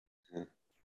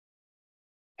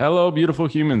Hello, beautiful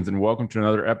humans, and welcome to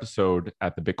another episode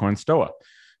at the Bitcoin Stoa.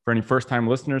 For any first-time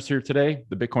listeners here today,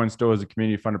 the Bitcoin Stoa is a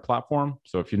community-funded platform.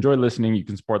 So if you enjoy listening, you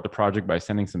can support the project by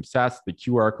sending some sats to the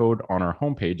QR code on our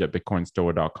homepage at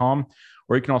bitcoinstoa.com,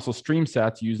 or you can also stream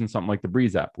sats using something like the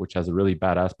Breeze app, which has a really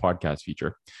badass podcast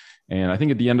feature. And I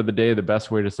think at the end of the day, the best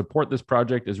way to support this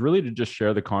project is really to just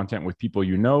share the content with people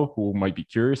you know who might be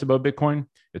curious about Bitcoin.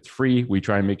 It's free. We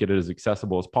try and make it as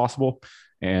accessible as possible.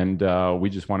 And we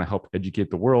just want to help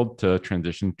educate the world to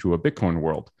transition to a Bitcoin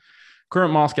world.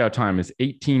 Current Moscow time is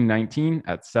 1819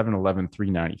 at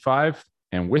 7/11/395.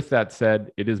 And with that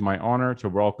said, it is my honor to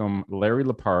welcome Larry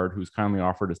Lepard, who's kindly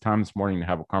offered his time this morning to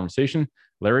have a conversation.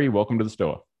 Larry, welcome to the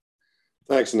Stoa.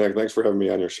 Thanks, Nick. Thanks for having me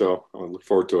on your show. I look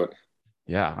forward to it.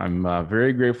 Yeah, I'm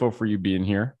very grateful for you being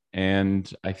here.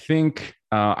 And I think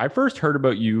I first heard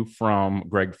about you from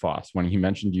Greg Foss when he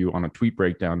mentioned you on a tweet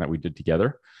breakdown that we did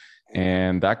together.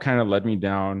 And that kind of led me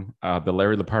down the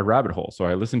Larry Lepard rabbit hole. So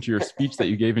I listened to your speech that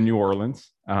you gave in New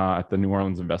Orleans at the New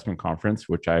Orleans Investment Conference,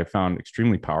 which I found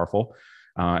extremely powerful.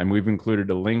 And we've included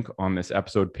a link on this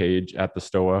episode page at the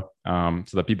Stoa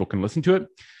so that people can listen to it.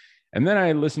 And then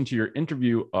I listened to your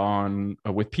interview on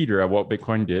with Peter at What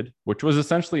Bitcoin Did, which was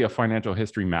essentially a financial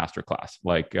history masterclass.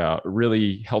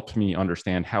 Really helped me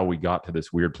understand how we got to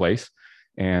this weird place.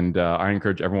 And I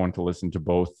encourage everyone to listen to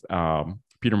both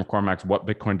Peter McCormack's What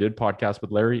Bitcoin Did podcast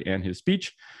with Larry and his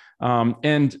speech.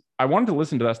 And I wanted to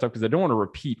listen to that stuff because I don't want to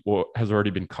repeat what has already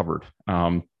been covered.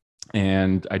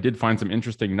 And I did find some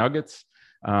interesting nuggets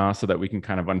so that we can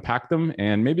kind of unpack them.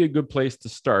 And maybe a good place to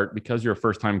start, because you're a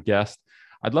first-time guest,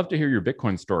 I'd love to hear your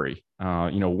Bitcoin story.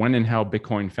 When and how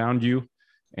Bitcoin found you,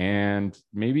 and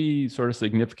maybe sort of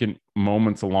significant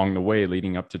moments along the way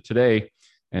leading up to today.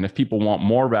 And if people want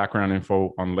more background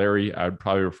info on Larry, I'd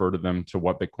probably refer to them to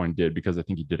What Bitcoin Did, because I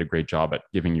think you did a great job at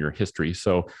giving your history.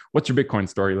 So what's your Bitcoin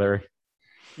story, Larry?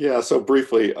 Yeah, so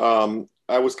briefly,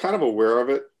 I was kind of aware of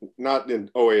it, not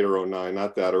in 08 or 09,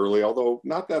 not that early, although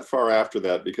not that far after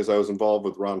that, because I was involved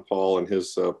with Ron Paul and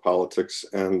his politics.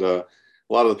 And a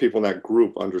lot of the people in that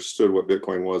group understood what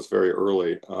Bitcoin was very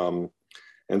early.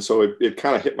 And so it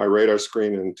kind of hit my radar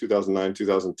screen in 2009,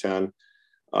 2010.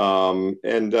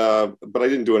 But I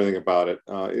didn't do anything about it,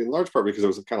 in large part because it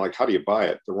was kind of like, how do you buy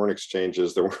it? There weren't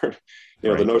exchanges. There weren't,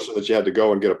 Right. the notion that you had to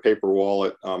go and get a paper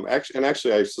wallet.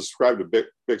 Actually, I subscribed to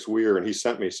Bix Weir, and he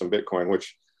sent me some Bitcoin,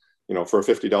 which, for a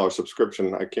 $50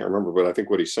 subscription, I can't remember, but I think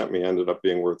what he sent me ended up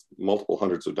being worth multiple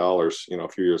hundreds of dollars, a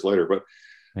few years later. But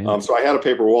so I had a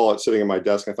paper wallet sitting in my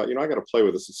desk. And I thought, I got to play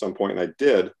with this at some point, and I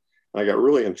did. And I got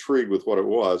really intrigued with what it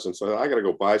was. And so I got to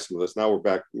go buy some of this. Now we're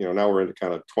back, now we're into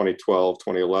kind of 2012,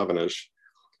 2011-ish.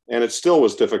 And it still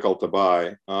was difficult to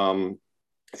buy. And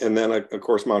then, of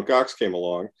course, Mt. Gox came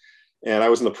along. And I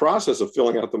was in the process of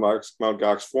filling out the Mt.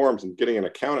 Gox forms and getting an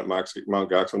account at Mt.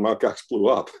 Gox when Mt. Gox blew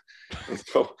up. And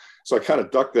so I kind of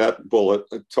ducked that bullet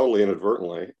totally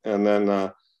inadvertently. And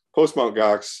then post Mt.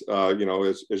 Gox,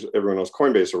 as everyone knows,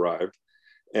 Coinbase arrived.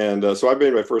 And so I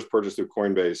made my first purchase through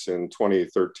Coinbase in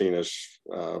 2013-ish,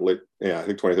 I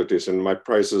think 2013. And my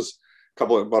prices,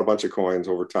 bought a bunch of coins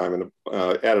over time, and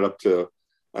added up to,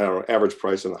 average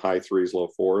price in the high threes, low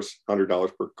fours,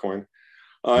 $100 per coin.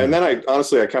 And then I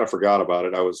kind of forgot about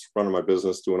it. I was running my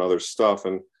business, doing other stuff.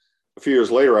 And a few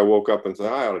years later, I woke up and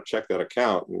said, I ought to check that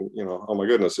account. And, oh my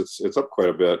goodness, it's up quite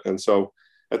a bit. And so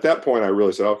at that point, I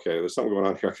really said, okay, there's something going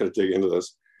on here. I got to dig into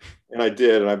this. And I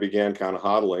did, and I began kind of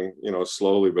hodling,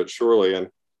 slowly but surely. And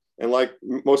like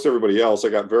most everybody else, I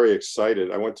got very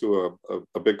excited. I went to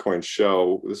a Bitcoin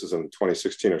show. This is in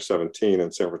 2016 or 17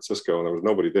 in San Francisco, and there was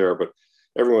nobody there, but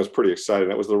everyone was pretty excited.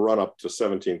 And it was the run up to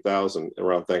 17,000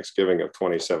 around Thanksgiving of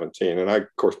 2017. And I, of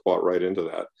course, bought right into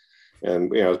that.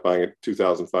 And, I was buying at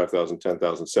 2,000, 5,000,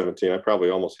 10,000, 17. I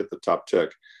probably almost hit the top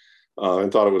tick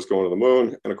and thought it was going to the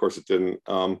moon. And of course it didn't.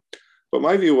 But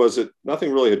my view was that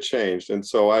nothing really had changed. And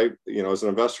so I, as an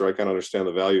investor, I kind of understand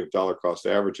the value of dollar cost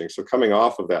averaging. So coming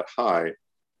off of that high,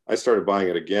 I started buying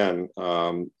it again,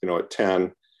 at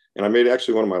 10. And I made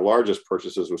actually one of my largest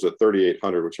purchases was at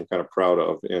 3,800, which I'm kind of proud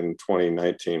of, in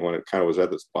 2019, when it kind of was at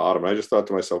this bottom. And I just thought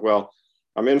to myself, well,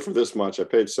 I'm in for this much. I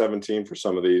paid 17 for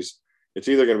some of these. It's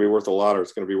either going to be worth a lot or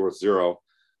it's going to be worth zero.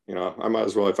 I might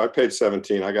as well, if I paid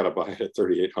 17, I got to buy it at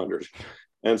 3,800.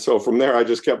 And so from there, I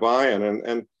just kept buying.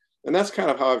 And that's kind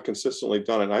of how I've consistently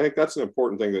done it. And I think that's an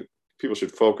important thing that people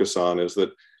should focus on, is that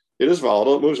it is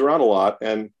volatile. It moves around a lot.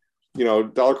 And,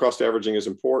 dollar cost averaging is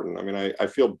important. I mean, I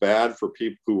feel bad for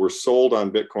people who were sold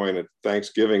on Bitcoin at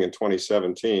Thanksgiving in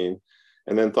 2017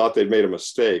 and then thought they'd made a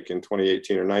mistake in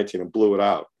 2018 or 19 and blew it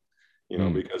out,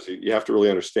 because you have to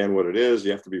really understand what it is.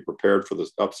 You have to be prepared for the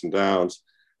ups and downs,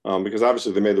 because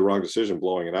obviously they made the wrong decision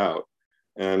blowing it out.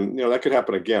 And, that could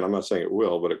happen again. I'm not saying it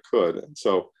will, but it could. And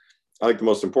so I think the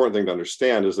most important thing to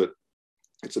understand is that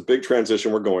it's a big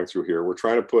transition we're going through here. We're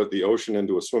trying to put the ocean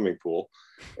into a swimming pool.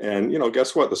 And,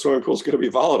 guess what? The swimming pool is going to be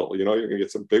volatile. You're going to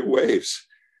get some big waves.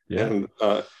 Yeah. And,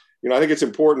 I think it's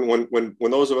important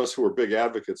when those of us who are big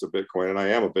advocates of Bitcoin, and I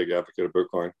am a big advocate of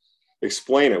Bitcoin,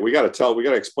 explain it. We got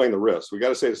to explain the risk. We got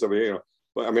to say to somebody,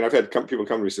 but I mean, I've had people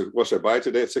come to me and say, well, should I buy it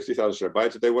today at 60,000? Should I buy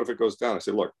it today? What if it goes down? I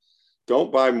say, look,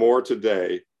 don't buy more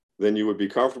today than you would be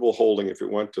comfortable holding if it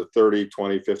went to 30,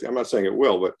 20, 50. I'm not saying it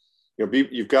will, but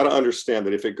you've got to understand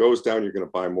that if it goes down, you're going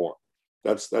to buy more.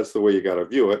 That's the way you got to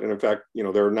view it. And in fact,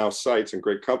 there are now sites and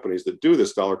great companies that do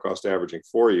this dollar cost averaging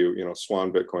for you.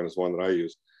 Swan Bitcoin is one that I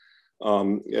use.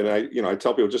 And I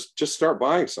tell people just start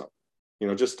buying some.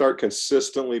 Just start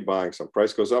consistently buying some.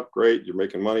 Price goes up, great, you're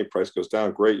making money. Price goes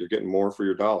down, great, you're getting more for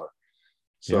your dollar.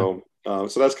 So,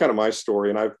 so that's kind of my story.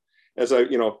 And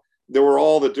there were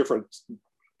all the different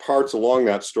parts along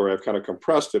that story. I've kind of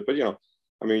compressed it, but you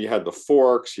had the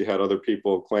forks, you had other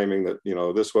people claiming that,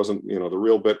 this wasn't, the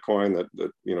real Bitcoin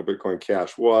that Bitcoin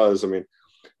Cash was. I mean,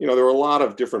 there were a lot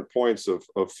of different points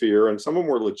of fear, and some of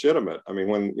them were legitimate. I mean,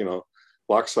 when,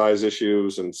 block size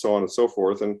issues and so on and so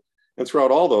forth. And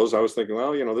throughout all those, I was thinking,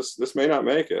 well, this may not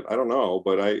make it. I don't know,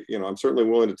 but I'm certainly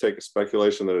willing to take a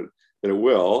speculation that it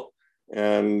will.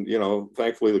 And,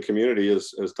 thankfully the community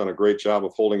has done a great job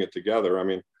of holding it together. I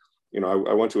mean,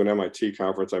 I went to an MIT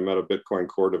conference. I met a Bitcoin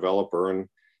core developer, and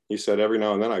he said, every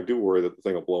now and then I do worry that the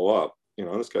thing will blow up.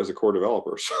 This guy's a core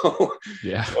developer. So,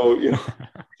 yeah. So,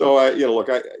 look,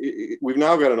 we've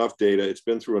now got enough data. It's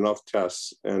been through enough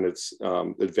tests, and it's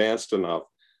advanced enough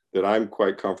that I'm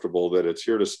quite comfortable that it's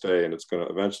here to stay, and it's going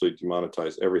to eventually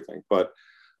demonetize everything. But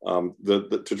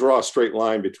to draw a straight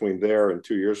line between there and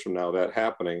 2 years from now, that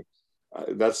happening,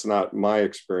 that's not my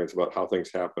experience about how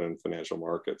things happen in financial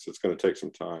markets. It's going to take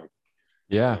some time.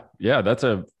 Yeah.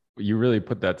 You really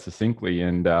put that succinctly.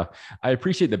 And I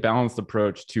appreciate the balanced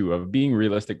approach too, of being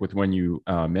realistic with when you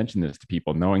mention this to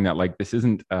people, knowing that like, this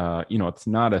isn't, it's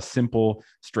not a simple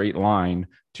straight line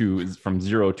from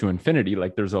 0 to infinity.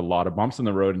 Like there's a lot of bumps in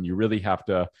the road, and you really have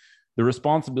to, the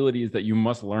responsibility is that you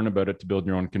must learn about it to build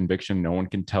your own conviction. No one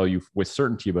can tell you with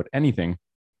certainty about anything.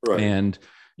 Right. And,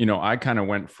 I kind of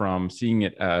went from seeing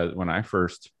it as when I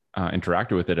first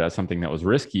interacted with it as something that was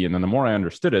risky. And then the more I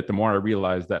understood it, the more I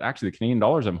realized that actually the Canadian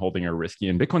dollars I'm holding are risky,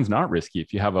 and Bitcoin's not risky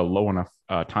if you have a low enough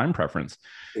time preference.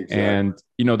 Exactly. And,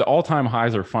 the all-time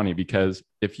highs are funny, because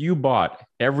if you bought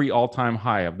every all-time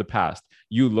high of the past,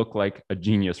 you look like a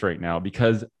genius right now,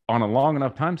 because on a long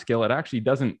enough time scale,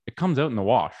 it comes out in the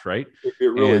wash, right? It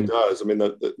really does. I mean,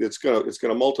 it's going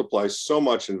to multiply so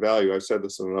much in value. I've said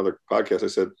this in another podcast. I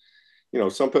said,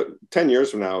 10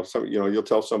 years from now, you'll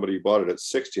tell somebody you bought it at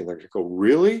 60, and they're going to go,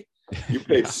 really? You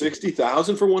paid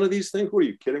 60,000 for one of these things? What, are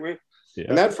you kidding me? Yeah.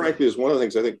 And that, frankly, is one of the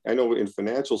things I know in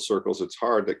financial circles, it's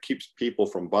hard, that keeps people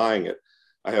from buying it.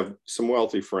 I have some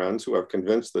wealthy friends who I've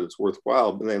convinced that it's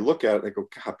worthwhile, and they look at it, they go,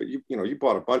 God, but you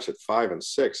bought a bunch at 5 and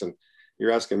 6, and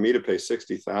you're asking me to pay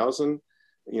 60,000,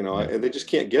 and they just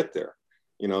can't get there.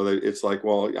 It's like,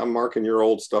 well, I'm marking your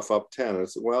old stuff up 10. And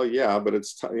it's, well, yeah, but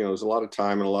it's, there's a lot of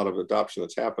time and a lot of adoption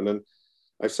that's happened. And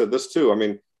I've said this too. I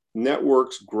mean,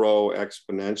 networks grow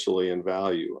exponentially in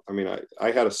value. I mean,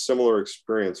 I had a similar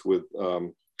experience with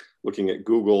looking at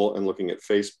Google and looking at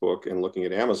Facebook and looking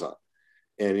at Amazon.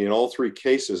 And in all three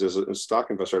cases, as a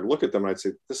stock investor, I'd look at them and I'd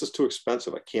say, this is too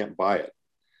expensive. I can't buy it.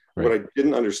 Right. What I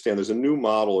didn't understand, there's a new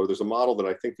model, or there's a model that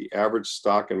I think the average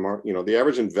stock and the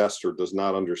average investor does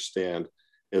not understand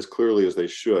as clearly as they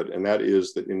should. And that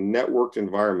is that in networked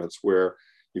environments where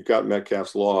you've got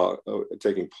Metcalfe's law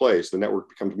taking place, the network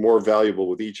becomes more valuable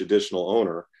with each additional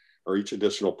owner or each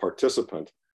additional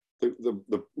participant.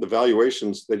 The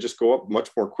valuations, they just go up much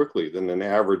more quickly than an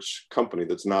average company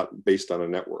that's not based on a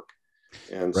network.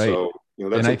 And right. So,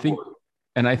 that's important.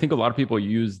 I think a lot of people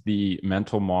use the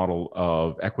mental model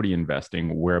of equity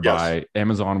investing, whereby yes.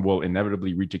 Amazon will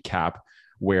inevitably reach a cap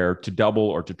where to double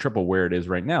or to triple where it is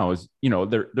right now is,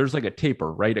 there's like a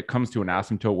taper, right? It comes to an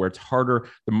asymptote where it's harder.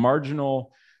 The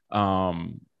marginal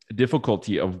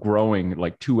difficulty of growing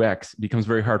like 2x becomes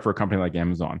very hard for a company like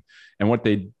Amazon. And what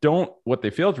they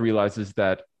fail to realize is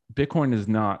that Bitcoin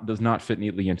does not fit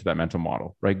neatly into that mental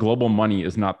model, right? Global money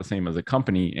is not the same as a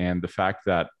company. And the fact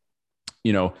that,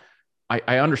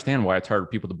 I understand why it's hard for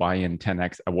people to buy in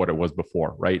 10x of what it was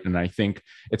before, right? And I think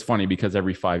it's funny because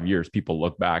every 5 years, people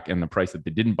look back and the price that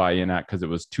they didn't buy in at because it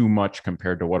was too much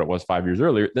compared to what it was 5 years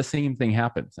earlier, the same thing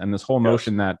happens. And this whole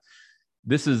notion that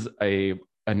this is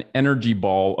an energy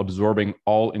ball absorbing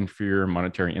all inferior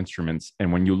monetary instruments.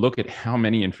 And when you look at how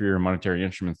many inferior monetary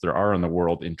instruments there are in the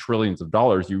world in trillions of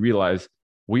dollars, you realize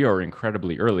we are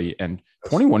incredibly early, and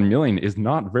 21 million is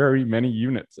not very many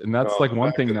units. And that's like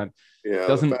one thing that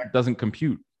doesn't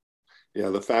compute. Yeah,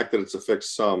 the fact that it's a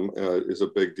fixed sum is a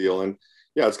big deal. And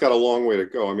yeah, it's got a long way to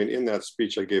go. I mean, in that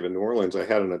speech I gave in New Orleans, I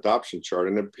had an adoption chart,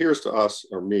 and it appears to us,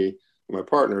 or me, and my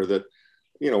partner, that,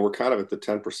 we're kind of at the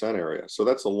 10% area. So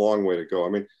that's a long way to go. I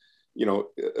mean,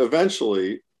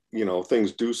 eventually,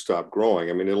 things do stop growing.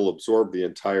 I mean, it'll absorb the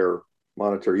entire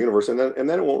monetary universe, and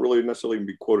then it won't really necessarily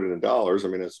be quoted in dollars. I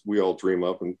mean, as we all dream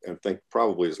up and think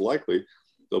probably is likely,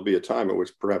 there'll be a time at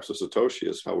which perhaps a Satoshi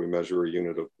is how we measure a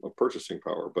unit of purchasing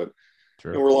power. But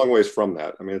we're a long ways from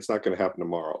that. I mean, it's not going to happen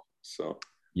tomorrow. So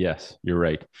yes, you're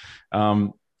right.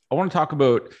 I want to talk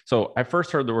about, so I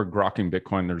first heard the word grokking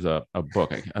Bitcoin. There's a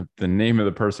book. The name of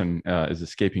the person is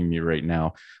escaping me right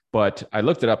now, but I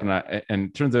looked it up, and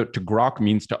it turns out to grok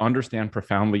means to understand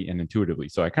profoundly and intuitively.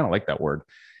 So I kind of like that word.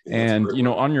 Yeah, and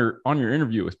on your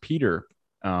interview with Peter,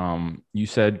 you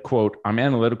said, quote, "I'm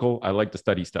analytical. I like to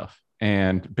study stuff."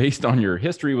 And based on your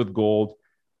history with gold,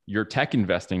 your tech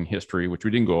investing history, which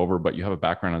we didn't go over, but you have a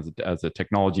background as a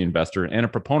technology investor and a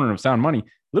proponent of sound money,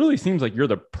 literally seems like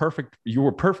you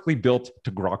were perfectly built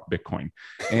to grok Bitcoin.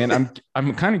 And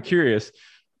I'm kind of curious,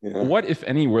 what, if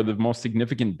any, were the most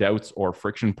significant doubts or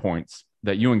friction points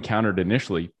that you encountered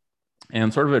initially,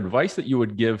 and sort of advice that you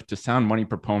would give to sound money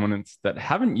proponents that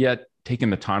haven't yet taken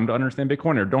the time to understand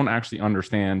Bitcoin or don't actually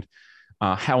understand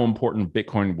how important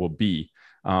Bitcoin will be?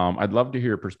 I'd love to hear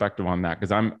your perspective on that,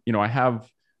 because I have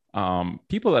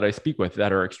people that I speak with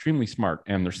that are extremely smart,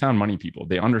 and they're sound money people.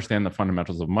 They understand the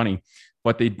fundamentals of money,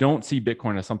 but they don't see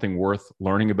Bitcoin as something worth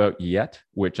learning about yet,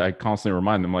 which I constantly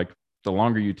remind them, like, the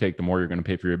longer you take, the more you're going to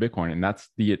pay for your Bitcoin. And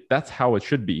that's how it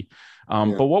should be.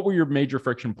 But what were your major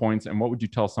friction points, and what would you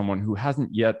tell someone who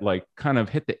hasn't yet kind of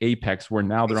hit the apex where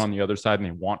now they're on the other side and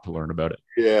they want to learn about it?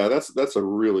 Yeah, that's a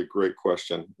really great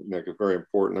question, Nick. It's very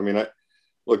important. I mean,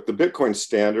 look, the Bitcoin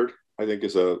standard, I think,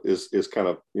 is kind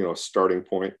of, a starting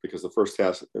point, because the first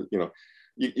task,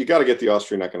 you got to get the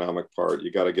Austrian economic part,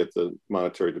 you got to get the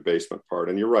monetary debasement part.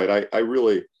 And you're right. I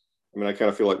kind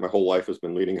of feel like my whole life has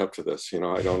been leading up to this.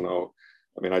 I don't know.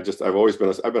 I mean, I've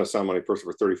been a sound money person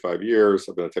for 35 years.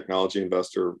 I've been a technology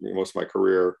investor most of my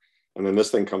career. And then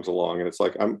this thing comes along, and it's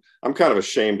like, I'm kind of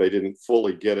ashamed I didn't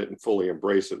fully get it and fully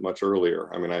embrace it much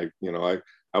earlier. I mean, I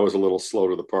was a little slow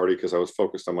to the party because I was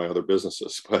focused on my other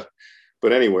businesses,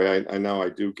 but anyway, I now I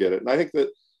do get it. And I think that,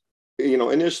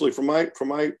 initially for my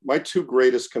two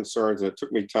greatest concerns, and it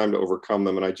took me time to overcome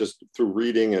them, and I just, through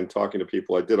reading and talking to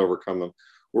people, I did overcome them,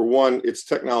 were, one, it's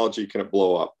technology, can it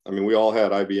blow up? I mean, we all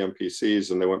had IBM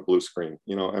PCs and they went blue screen,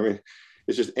 I mean,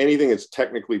 it's just anything that's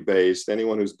technically based.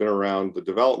 Anyone who's been around the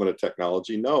development of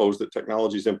technology knows that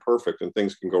technology is imperfect and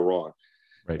things can go wrong.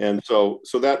 Right. And so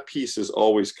that piece is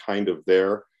always kind of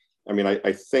there. I mean,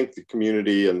 I think the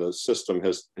community and the system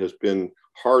has been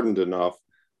hardened enough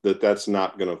that that's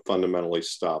not going to fundamentally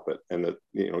stop it, and that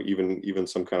even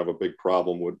some kind of a big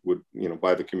problem would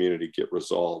by the community get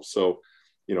resolved. So,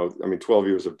 I mean, 12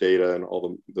 years of data and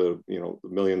all the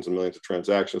millions and millions of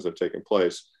transactions that have taken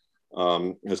place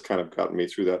has kind of gotten me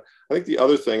through that. I think the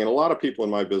other thing, and a lot of people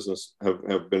in my business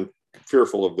have been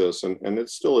fearful of this, and it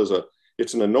still is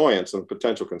it's an annoyance and a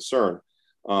potential concern,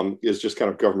 is just kind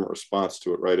of government response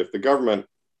to it, right? If the government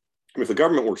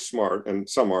were smart, and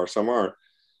some aren't,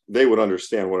 they would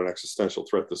understand what an existential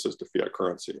threat this is to fiat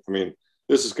currency. I mean,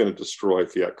 this is going to destroy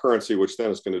fiat currency, which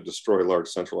then is going to destroy large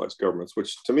centralized governments,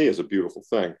 which to me is a beautiful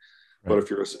thing. Right. But if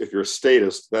you're a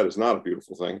statist, that is not a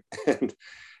beautiful thing. And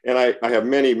I have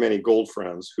many, many gold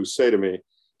friends who say to me,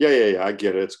 yeah, I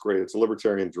get it. It's great. It's a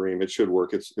libertarian dream. It should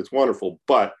work. It's wonderful.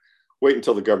 But wait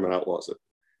until the government outlaws it.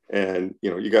 And,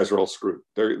 you guys are all screwed.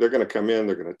 They're going to come in,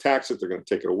 they're going to tax it, they're going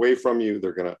to take it away from you,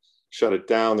 they're going to shut it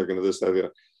down, they're going to this, that,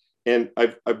 that. And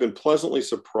I've been pleasantly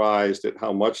surprised at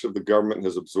how much of the government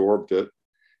has absorbed it,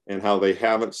 and how they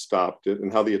haven't stopped it,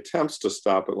 and how the attempts to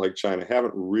stop it, like China,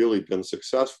 haven't really been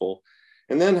successful.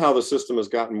 And then how the system has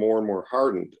gotten more and more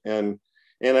hardened. And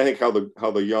I think how the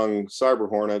young cyber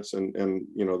hornets and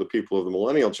the people of the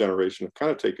millennial generation have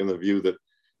kind of taken the view that,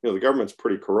 the government's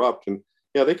pretty corrupt, and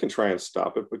yeah, they can try and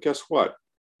stop it, but guess what?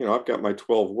 I've got my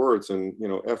 12 words, and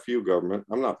F you, government.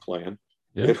 I'm not playing.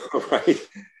 Yeah. Right.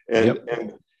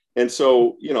 And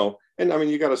so, and I mean,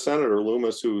 you got a Senator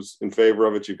Loomis who's in favor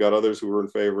of it. You've got others who are in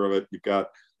favor of it. You've got,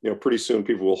 pretty soon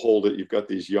people will hold it. You've got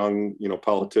these young,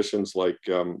 politicians like,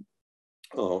 I'm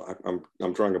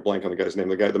drawing a blank on the guy's name.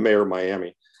 The mayor of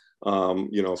Miami,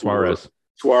 Suarez,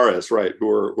 right? Who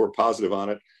are positive on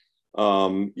it.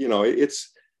 The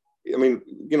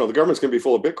government's going to be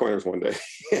full of Bitcoiners one day.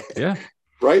 Yeah.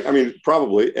 Right. I mean,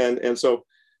 probably. And so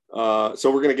So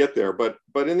we're going to get there, but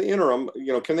in the interim,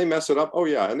 can they mess it up? Oh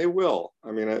yeah, and they will.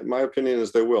 I mean, my opinion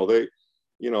is they will. There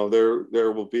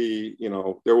will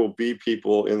be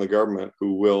people in the government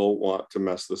who will want to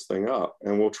mess this thing up,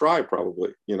 and will try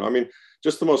probably. I mean,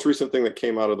 just the most recent thing that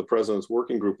came out of the president's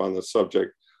working group on this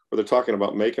subject, where they're talking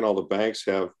about making all the banks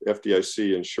have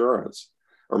FDIC insurance,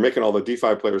 or making all the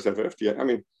DeFi players have FDIC. I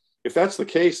mean, if that's the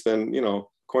case, then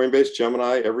Coinbase,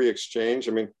 Gemini, every exchange.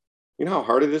 I mean, you know how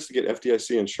hard it is to get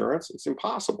FDIC insurance? It's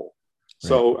impossible. Right.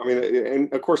 So, I mean,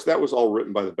 and of course, that was all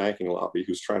written by the banking lobby,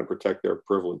 who's trying to protect their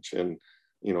privilege. And,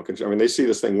 I mean, they see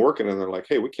this thing working and they're like,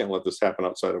 hey, we can't let this happen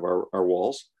outside of our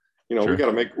walls. Sure.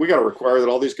 we got to require that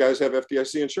all these guys have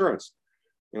FDIC insurance.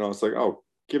 It's like, oh,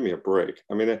 give me a break.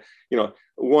 I mean,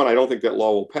 one, I don't think that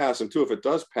law will pass. And two, if it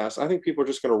does pass, I think people are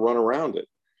just going to run around it.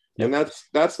 Yep. And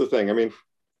that's the thing. I mean,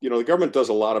 the government does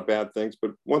a lot of bad things,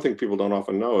 but one thing people don't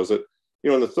often know is that,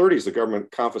 in the 30s, the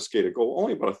government confiscated gold.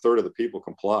 Only about a third of the people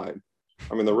complied.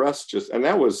 I mean, the rest and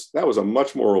that was a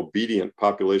much more obedient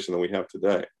population than we have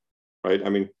today, right? I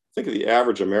mean, think of the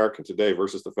average American today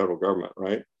versus the federal government,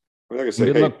 right? I mean, I can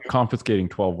say, good luck confiscating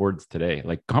 12 words today.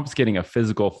 Like, confiscating a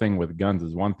physical thing with guns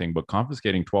is one thing, but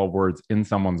confiscating 12 words in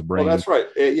someone's brain. Well, that's right.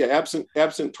 Yeah,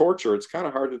 absent torture, it's kind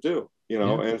of hard to do,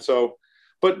 Yeah. And so,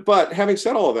 but having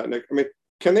said all of that, Nick, I mean,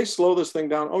 can they slow this thing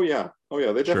down? Oh yeah,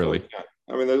 they definitely can.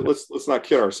 I mean, let's not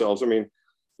kid ourselves. I mean,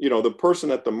 the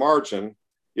person at the margin,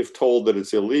 if told that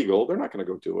it's illegal, they're not going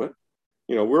to go do it.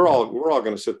 We're all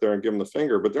going to sit there and give them the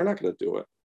finger, but they're not going to do it.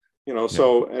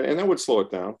 So, and that would slow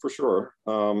it down for sure.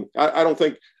 I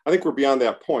think we're beyond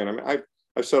that point. I mean,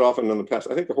 I've said often in the past,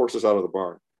 I think the horse is out of the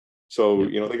barn. So,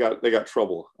 they got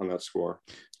trouble on that score.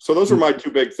 So those are my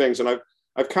two big things. And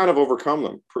I've kind of overcome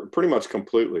them pretty much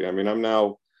completely. I mean, I'm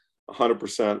now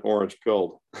 100% orange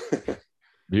pilled.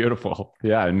 Beautiful.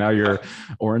 Yeah. And now you're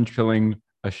orange pilling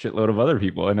a shitload of other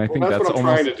people. And I think that's what I'm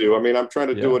trying to do. I mean, I'm trying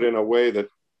to do it in a way that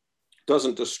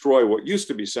doesn't destroy what used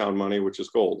to be sound money, which is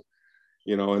gold,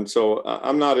 and so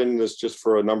I'm not in this just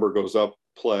for a number goes up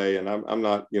play. And I'm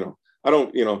not, I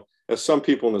don't, as some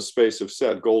people in the space have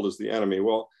said, gold is the enemy.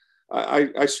 Well,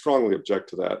 I strongly object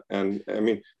to that. And I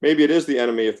mean, maybe it is the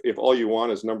enemy if all you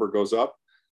want is number goes up,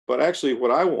 but actually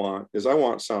what I want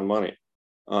sound money.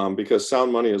 Because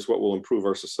sound money is what will improve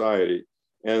our society.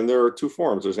 And there are two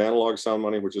forms. There's analog sound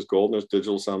money, which is gold, and there's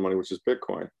digital sound money, which is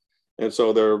Bitcoin. And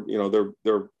so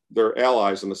they're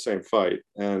allies in the same fight.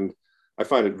 And I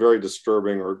find it very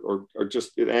disturbing or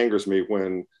just it angers me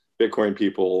when Bitcoin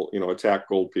people, attack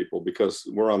gold people, because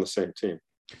we're on the same team.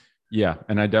 Yeah.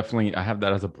 And I have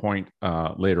that as a point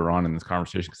later on in this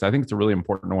conversation, because I think it's a really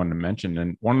important one to mention.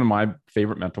 And one of my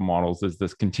favorite mental models is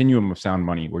this continuum of sound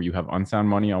money, where you have unsound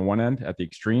money on one end at the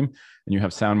extreme, and you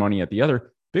have sound money at the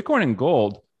other. Bitcoin and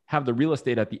gold have the real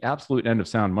estate at the absolute end of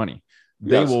sound money.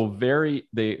 They will vary.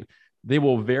 They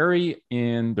will vary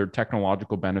in their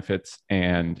technological benefits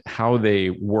and how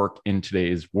they work in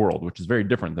today's world, which is very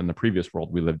different than the previous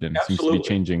world we lived in. It seems to be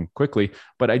changing quickly.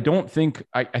 But I don't think,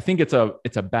 I think it's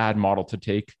a bad model to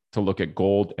take to look at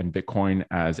gold and Bitcoin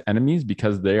as enemies,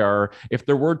 because they are, if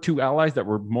there were two allies that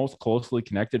were most closely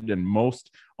connected and most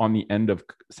on the end of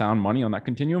sound money on that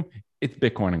continuum, it's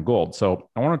Bitcoin and gold. So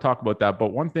I want to talk about that.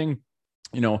 But one thing,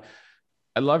 I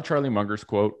love Charlie Munger's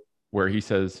quote where he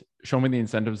says, show me the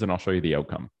incentives and I'll show you the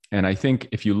outcome. And I think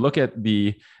if you look at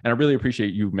and I really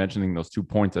appreciate you mentioning those 2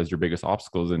 points as your biggest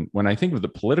obstacles. And when I think of the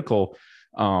political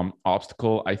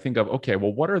obstacle, I think of, okay,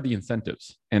 well, what are the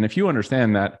incentives? And if you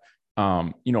understand that,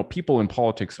 people in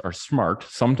politics are smart.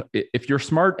 If you're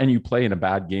smart and you play in a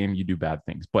bad game, you do bad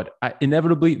things, but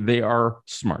inevitably they are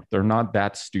smart. They're not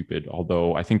that stupid,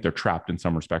 although I think they're trapped in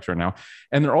some respects right now.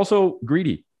 And they're also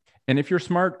greedy. And if you're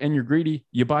smart and you're greedy,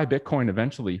 you buy Bitcoin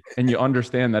eventually, and you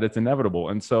understand that it's inevitable.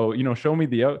 And so, show me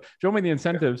the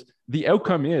incentives. The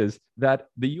outcome is that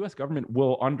the US government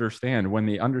will understand, when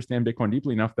they understand Bitcoin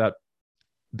deeply enough, that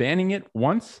banning it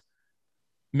once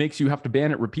makes you have to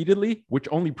ban it repeatedly, which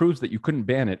only proves that you couldn't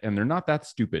ban it. And they're not that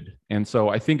stupid. And so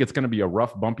I think it's going to be a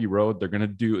rough, bumpy road. They're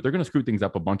going to screw things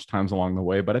up a bunch of times along the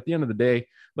way. But at the end of the day,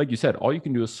 like you said, all you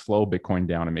can do is slow Bitcoin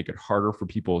down and make it harder for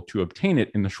people to obtain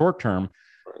it in the short term.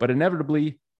 But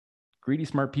inevitably, greedy,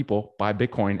 smart people buy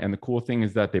Bitcoin. And the cool thing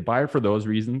is that they buy it for those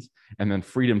reasons. And then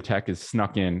freedom tech is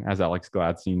snuck in, as Alex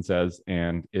Gladstein says,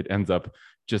 and it ends up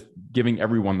just giving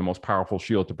everyone the most powerful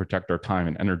shield to protect our time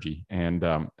and energy. And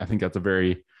I think that's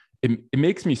it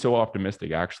makes me so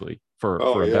optimistic, actually, for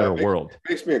a better world. It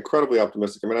makes me incredibly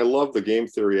optimistic. I mean, I love the game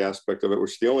theory aspect of it,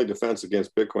 which the only defense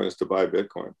against Bitcoin is to buy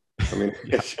Bitcoin. I mean,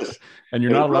 it's just, and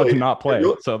you're not allowed to not play.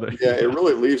 It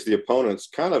really leaves the opponents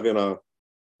kind of in a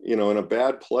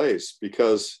bad place,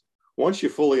 because once you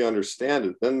fully understand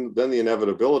it, then the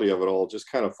inevitability of it all just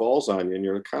kind of falls on you, and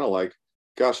you're kind of like,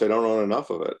 gosh, I don't own enough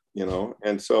of it,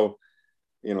 And so,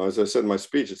 as I said in my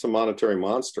speech, it's a monetary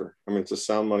monster. I mean, it's a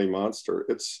sound money monster.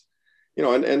 It's,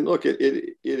 and look,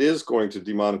 it is going to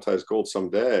demonetize gold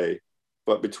someday,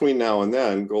 but between now and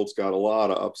then, gold's got a lot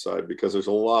of upside because there's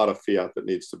a lot of fiat that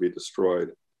needs to be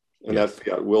destroyed, and that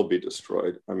fiat will be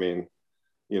destroyed. I mean,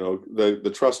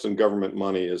 the trust in government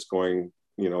money is going,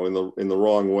 in the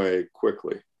wrong way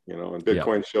quickly, and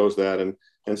Bitcoin shows that,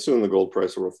 and soon the gold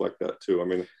price will reflect that too. I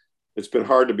mean, it's been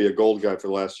hard to be a gold guy for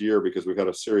the last year because we've had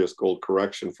a serious gold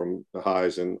correction from the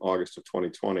highs in August of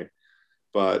 2020.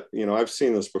 But, I've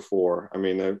seen this before. I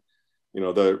mean, at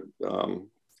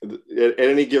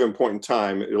any given point in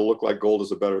time, it'll look like gold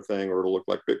is a better thing, or it'll look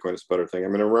like Bitcoin is a better thing. I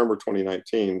mean, I remember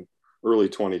 2019, early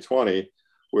 2020,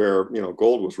 where,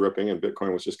 gold was ripping and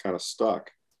Bitcoin was just kind of stuck,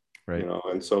 right.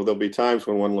 And so there'll be times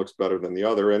when one looks better than the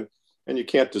other. And you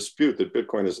can't dispute that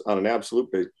Bitcoin is, on an absolute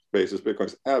basis,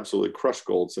 Bitcoin's absolutely crushed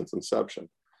gold since inception.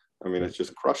 I mean, it's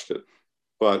just crushed it.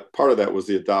 But part of that was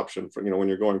the adoption from, when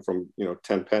you're going from,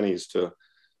 10 pennies to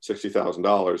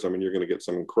 $60,000, I mean, you're going to get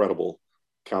some incredible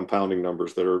compounding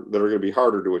numbers that are going to be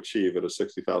harder to achieve at a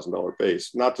 $60,000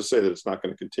 base. Not to say that it's not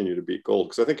going to continue to beat gold,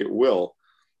 because I think it will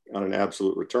on an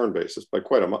absolute return basis by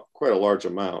quite a large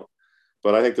amount.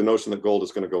 But I think the notion that gold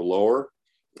is going to go lower,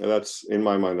 that's, in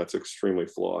my mind, that's extremely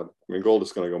flawed. I mean, gold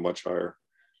is going to go much higher.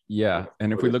 Yeah.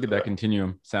 And if we look at that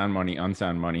continuum, sound money,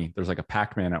 unsound money, there's like a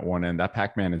Pac-Man at one end. That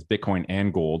Pac-Man is Bitcoin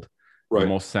and gold, the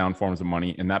most sound forms of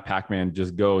money. And that Pac-Man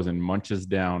just goes and munches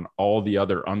down all the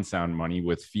other unsound money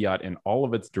with fiat and all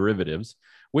of its derivatives,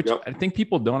 which I think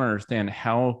people don't understand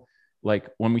how, like,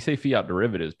 when we say fiat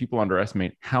derivatives, people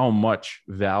underestimate how much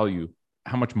value,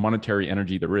 how much monetary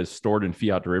energy there is stored in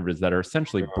fiat derivatives that are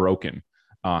essentially broken,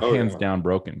 hands down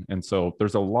broken. And so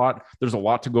there's a lot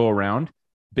to go around.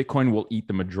 Bitcoin will eat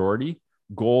the majority.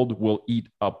 Gold will eat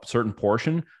a certain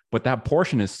portion, but that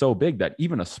portion is so big that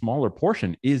even a smaller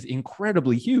portion is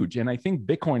incredibly huge. And I think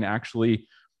Bitcoin actually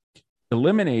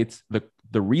eliminates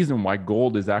the reason why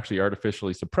gold is actually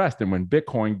artificially suppressed. And when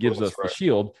Bitcoin gives us the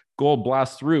shield, gold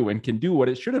blasts through and can do what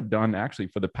it should have done actually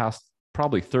for the past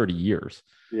probably 30 years.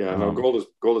 Yeah, no, gold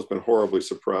has been horribly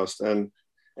suppressed. And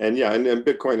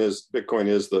Bitcoin is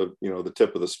the, the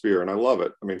tip of the spear. And I love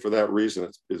it. I mean, for that reason,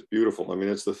 it's beautiful. I mean,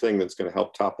 it's the thing that's going to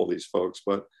help topple these folks.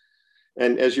 But,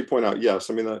 and as you point out, yes,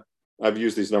 I mean, I've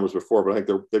used these numbers before, but I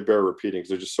think they bear repeating because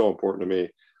they're just so important to me.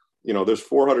 There's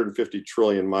 450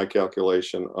 trillion, my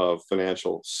calculation, of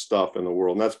financial stuff in the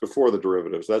world. And that's before the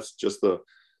derivatives. That's just the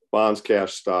bonds,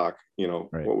 cash, stock,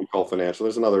 what we call financial.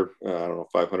 There's another,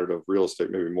 500 of real estate,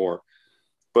 maybe more.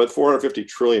 But 450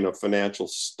 trillion of financial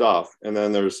stuff. And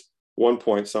then there's 1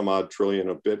 point some odd trillion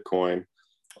of Bitcoin,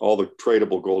 all the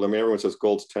tradable gold. I mean, everyone says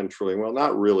gold's 10 trillion. Well,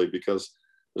 not really, because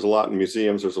there's a lot in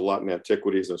museums, there's a lot in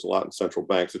antiquities, there's a lot in central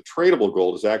banks. The tradable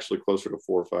gold is actually closer to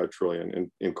 4 or 5 trillion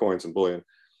in coins and bullion.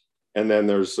 And then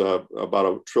there's about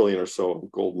a trillion or so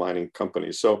of gold mining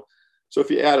companies. So if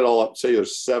you add it all up, say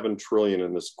there's 7 trillion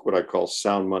in this, what I call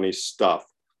sound money stuff.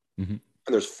 Mm-hmm.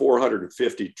 And there's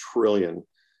 450 trillion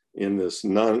in this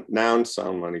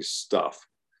non-sound money stuff.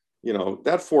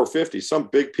 That 450, some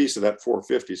big piece of that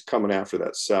 450 is coming after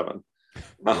that 7.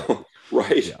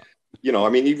 Right? Yeah. I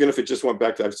mean, even if it just went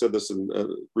back to, I've said this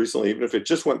recently, even if it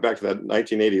just went back to that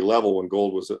 1980 level when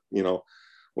gold was,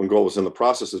 when gold was in the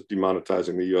process of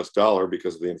demonetizing the US dollar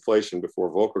because of the inflation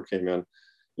before Volcker came in,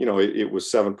 it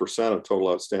was 7% of total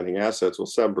outstanding assets. Well,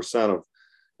 7% of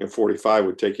 45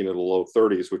 would take you into the low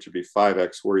 30s, which would be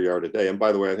 5x where you are today. And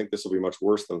by the way, I think this will be much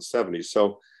worse than 70.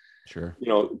 So, sure,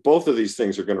 both of these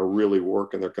things are going to really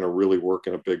work, and they're going to really work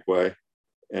in a big way.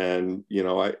 And,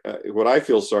 what I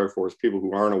feel sorry for is people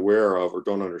who aren't aware of or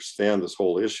don't understand this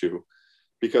whole issue,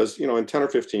 because, in 10 or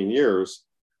 15 years,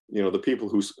 the people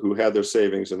who had their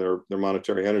savings and their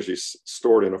monetary energy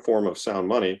stored in a form of sound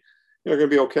money, they're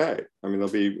going to be okay. I mean, they'll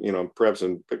be, perhaps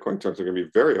in Bitcoin terms, they're going to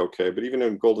be very okay. But even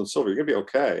in gold and silver, you're going to be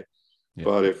okay. Yeah.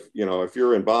 But if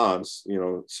you're in bonds,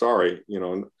 sorry,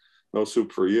 no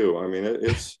soup for you. I mean,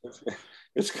 it's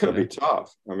going to be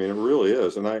tough. I mean, it really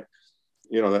is. And I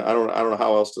don't know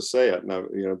how else to say it. Now,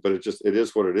 but it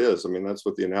is what it is. I mean, that's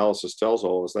what the analysis tells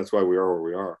all of us. That's why we are where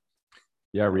we are.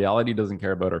 Yeah, reality doesn't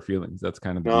care about our feelings. That's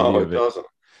kind of the beauty of it. Doesn't.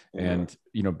 And,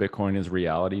 Bitcoin is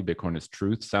reality. Bitcoin is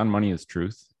truth. Sound money is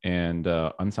truth. And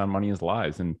unsound money is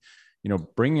lies. And,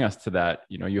 bringing us to that,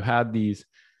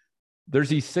 there's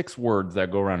these 6 words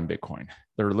that go around in Bitcoin.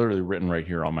 They're literally written right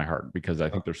here on my heart because I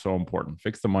think they're so important.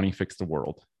 Fix the money, fix the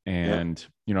world. And,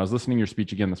 I was listening to your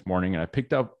speech again this morning, and I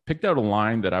picked out a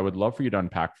line that I would love for you to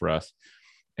unpack for us.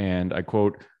 And I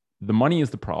quote, the money is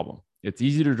the problem. It's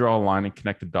easy to draw a line and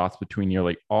connect the dots between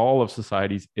nearly all of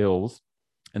society's ills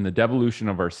and the devolution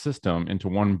of our system into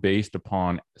one based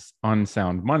upon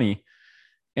unsound money.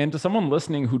 And to someone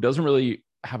listening who doesn't really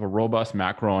have a robust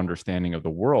macro understanding of the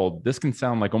world, this can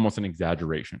sound like almost an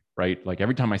exaggeration, right? Like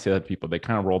every time I say that to people, they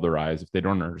kind of roll their eyes if they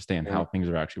don't understand how things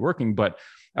are actually working. But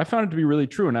I found it to be really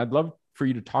true. And I'd love for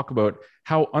you to talk about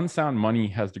how unsound money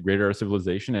has degraded our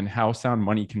civilization and how sound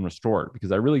money can restore it.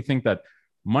 Because I really think that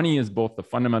money is both the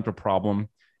fundamental problem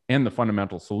and the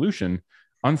fundamental solution.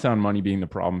 Unsound money being the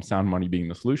problem, sound money being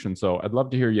the solution. So I'd love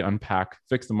to hear you unpack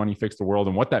Fix the Money, Fix the World,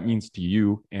 and what that means to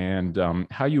you, and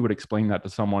how you would explain that to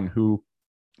someone who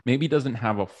maybe doesn't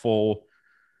have a full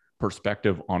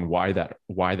perspective on why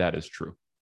that is true.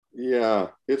 Yeah,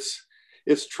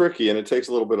 it's tricky and it takes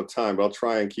a little bit of time, but I'll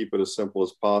try and keep it as simple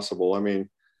as possible. I mean,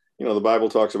 the Bible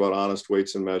talks about honest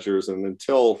weights and measures, and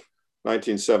until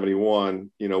 1971,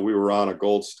 we were on a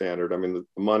gold standard. I mean,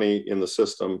 the money in the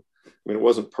system, it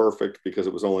wasn't perfect because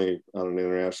it was only on an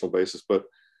international basis, but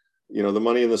the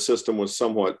money in the system was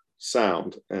somewhat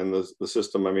sound, and the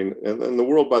system, and the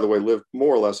world, by the way, lived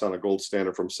more or less on a gold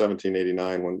standard from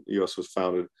 1789 when the U.S. was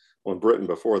founded, well, in Britain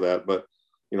before that, but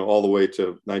all the way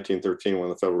to 1913 when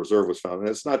the Federal Reserve was founded. And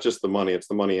it's not just the money, it's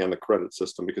the money and the credit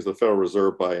system, because the Federal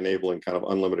Reserve, by enabling kind of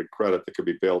unlimited credit that could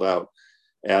be bailed out,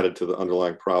 added to the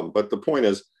underlying problem. But the point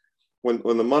is, when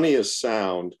the money is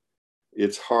sound,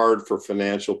 it's hard for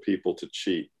financial people to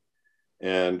cheat.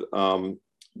 And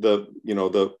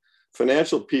the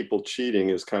financial people cheating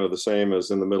is kind of the same as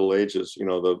in the Middle Ages,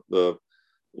 the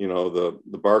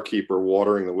barkeeper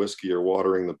watering the whiskey or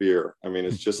watering the beer. I mean,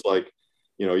 it's just like,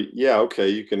 yeah, okay,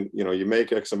 you can, you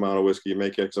make X amount of whiskey, you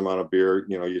make X amount of beer,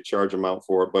 you charge amount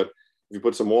for it. But if you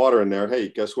put some water in there, hey,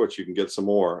 guess what? You can get some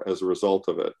more as a result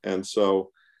of it. And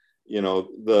so,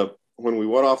 when we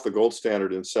went off the gold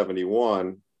standard in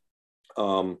 71,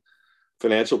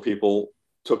 financial people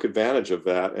took advantage of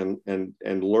that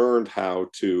and learned how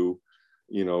to,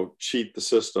 cheat the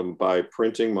system by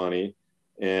printing money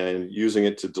and using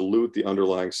it to dilute the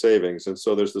underlying savings. And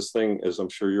so there's this thing, as I'm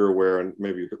sure you're aware, and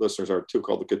maybe your listeners are too,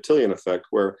 called the cotillion effect,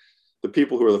 where the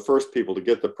people who are the first people to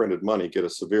get the printed money get a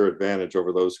severe advantage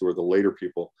over those who are the later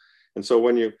people. And so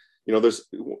when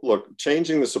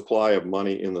changing the supply of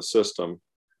money in the system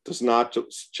does not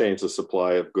change the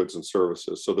supply of goods and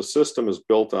services. So the system is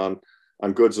built on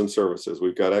goods and services.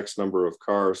 We've got X number of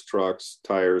cars, trucks,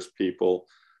 tires, people,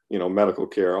 medical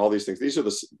care, all these things.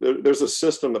 There's a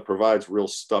system that provides real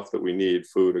stuff that we need,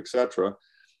 food, etc.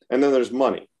 And then there's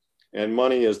money. And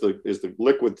money is the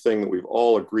liquid thing that we've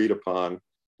all agreed upon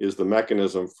is the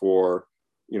mechanism for,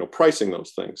 pricing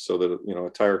those things, so that, a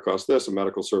tire costs this, a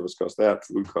medical service costs that,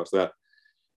 food costs that.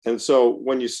 And so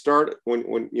when you start,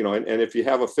 and if you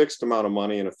have a fixed amount of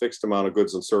money and a fixed amount of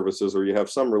goods and services, or you have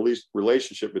some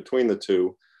relationship between the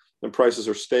two, then prices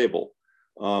are stable.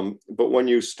 But when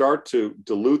you start to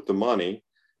dilute the money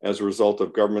as a result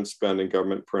of government spending,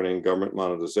 government printing, government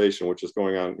monetization, which is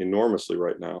going on enormously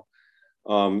right now,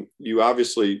 you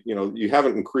obviously, we've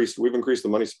increased the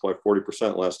money supply 40%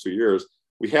 in the last 2 years.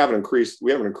 We haven't increased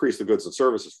the goods and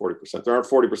services 40%. There aren't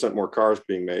 40% more cars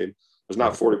being made. There's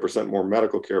not 40% more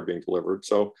medical care being delivered.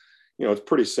 So, it's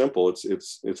pretty simple.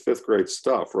 It's fifth grade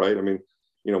stuff, right? I mean,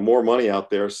 more money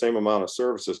out there, same amount of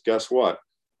services. Guess what?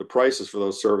 The prices for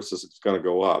those services is going to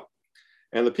go up.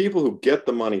 And the people who get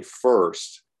the money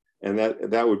first, and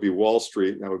that would be Wall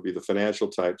Street, and that would be the financial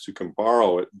types who can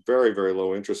borrow at very, very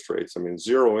low interest rates. I mean,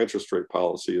 zero interest rate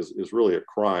policy is really a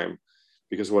crime,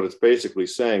 because what it's basically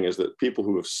saying is that people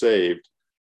who have saved,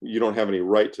 you don't have any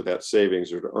right to that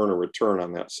savings or to earn a return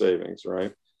on that savings,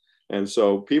 right? And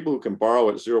so people who can borrow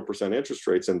at 0% interest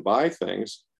rates and buy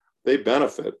things, they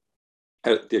benefit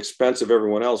at the expense of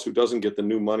everyone else who doesn't get the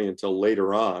new money until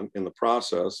later on in the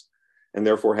process, and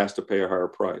therefore has to pay a higher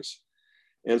price.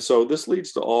 And so this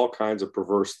leads to all kinds of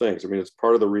perverse things. I mean, it's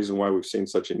part of the reason why we've seen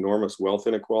such enormous wealth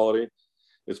inequality.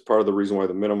 It's part of the reason why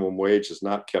the minimum wage has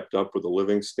not kept up with the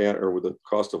living standard or with the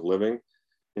cost of living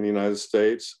in the United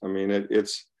States. I mean,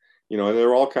 it's, and there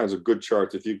are all kinds of good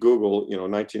charts. If you Google,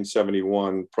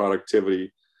 1971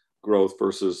 productivity growth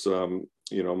versus,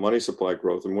 money supply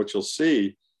growth, and what you'll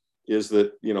see is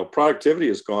that, productivity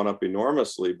has gone up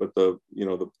enormously, but the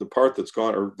part that's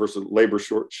gone, or versus labor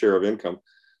share of income,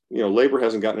 labor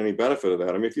hasn't gotten any benefit of that.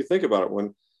 I mean, if you think about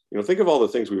it, think of all the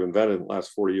things we've invented in the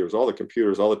last 40 years, all the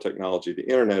computers, all the technology, the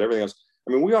internet, everything else.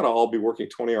 I mean, we ought to all be working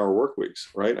 20-hour work weeks,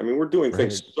 right? I mean, we're doing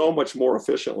things so much more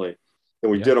efficiently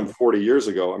than we did them 40 years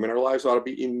ago. I mean, our lives ought to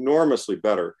be enormously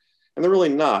better. And they're really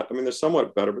not. I mean, they're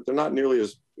somewhat better, but they're not nearly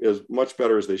as much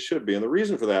better as they should be. And the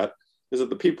reason for that is that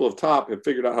the people of top have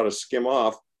figured out how to skim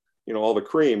off all the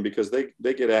cream, because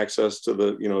they get access to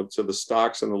the, to the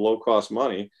stocks and the low cost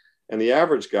money. And the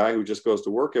average guy who just goes to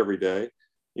work every day,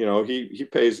 he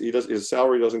pays, his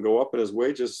salary doesn't go up and his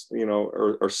wages,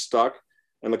 are stuck,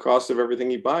 and the cost of everything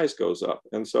he buys goes up.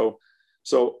 And so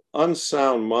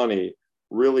unsound money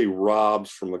really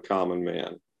robs from the common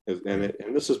man. And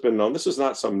this has been known. This is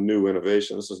not some new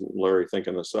innovation. This isn't Larry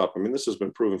thinking this up. I mean, this has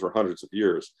been proven for hundreds of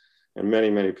years, and many,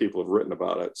 many people have written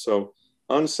about it. So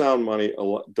unsound money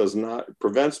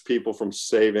prevents people from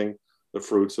saving the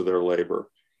fruits of their labor.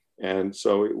 And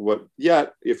so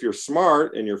yet, if you're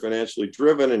smart and you're financially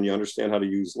driven and you understand how to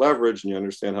use leverage and you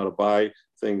understand how to buy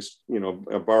things,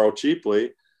 borrow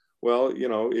cheaply, well,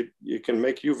 it can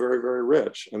make you very, very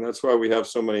rich. And that's why we have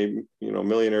so many,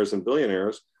 millionaires and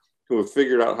billionaires who have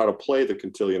figured out how to play the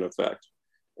Cantillon effect.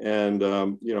 And,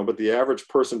 but the average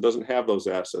person doesn't have those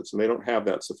assets, and they don't have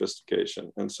that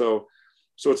sophistication. And so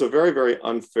it's a very, very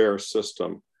unfair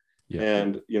system. Yeah.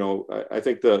 And, I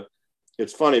think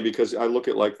it's funny because I look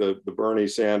at like the Bernie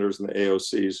Sanders and the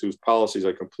AOCs, whose policies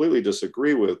I completely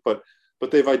disagree with, but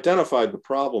they've identified the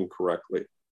problem correctly.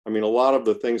 I mean, a lot of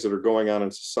the things that are going on in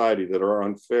society that are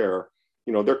unfair,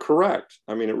 they're correct.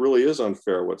 I mean, it really is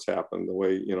unfair what's happened, the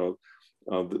way,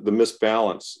 the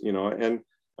misbalance, and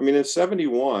I mean, in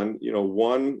 71,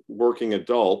 one working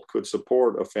adult could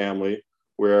support a family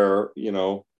where,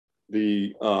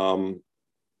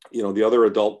 the other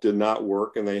adult did not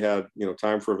work and they had,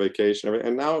 time for a vacation.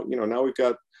 And now, now we've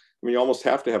got, you almost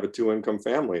have to have a 2-income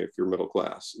family if you're middle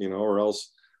class, or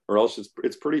else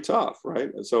it's pretty tough.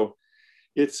 Right. And so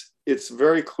it's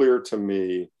very clear to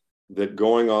me that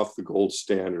going off the gold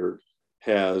standard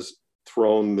has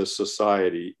thrown this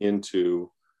society into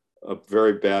a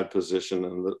very bad position,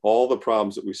 and that all the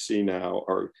problems that we see now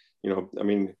are,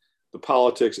 the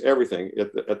politics, everything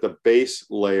at the base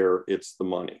layer, it's the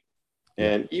money.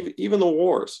 And even the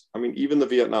wars, even the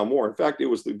Vietnam War. In fact, it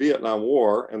was the Vietnam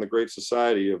War and the Great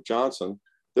Society of Johnson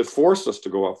that forced us to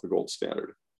go off the gold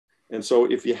standard. And so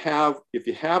if you have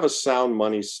a sound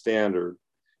money standard,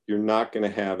 you're not going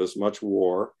to have as much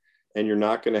war, and you're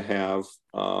not going to have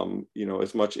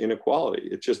as much inequality.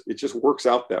 It just works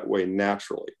out that way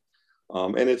naturally.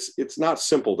 And it's not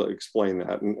simple to explain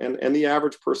that. And the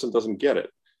average person doesn't get it.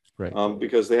 Right.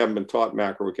 Because they haven't been taught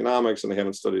macroeconomics and they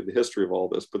haven't studied the history of all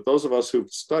this. But those of us who've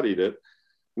studied it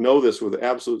know this with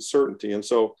absolute certainty. And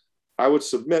so I would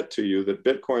submit to you that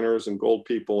Bitcoiners and gold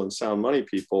people and sound money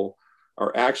people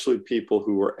are actually people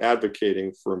who are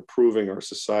advocating for improving our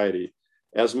society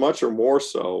as much or more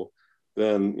so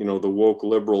than, the woke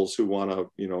liberals who want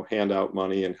to, hand out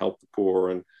money and help the poor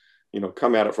and,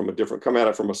 come at it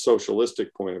from a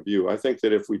socialistic point of view. I think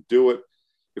that if we do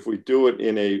it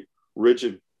in a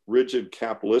rigid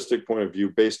capitalistic point of view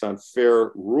based on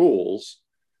fair rules,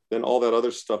 then all that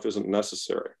other stuff isn't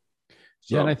necessary.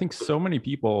 So, yeah, and I think so many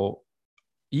people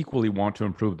equally want to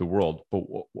improve the world. But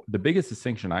the biggest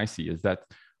distinction I see is that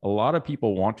a lot of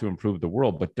people want to improve the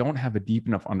world, but don't have a deep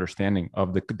enough understanding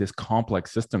of this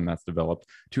complex system that's developed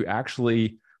to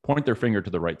actually point their finger to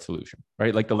the right solution,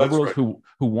 right? Like the liberals who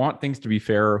want things to be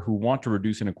fair, who want to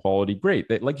reduce inequality, great.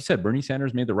 Like you said, Bernie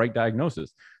Sanders made the right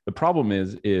diagnosis. The problem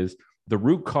is the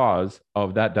root cause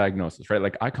of that diagnosis, right?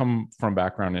 Like I come from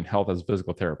background in health as a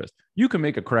physical therapist. You can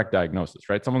make a correct diagnosis,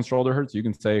 right? Someone's shoulder hurts. You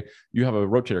can say you have a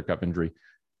rotator cuff injury.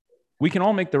 We can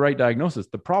all make the right diagnosis.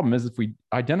 The problem is if we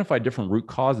identify different root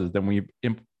causes, then we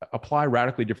apply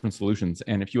radically different solutions.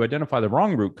 And if you identify the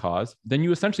wrong root cause, then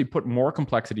you essentially put more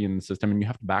complexity in the system and you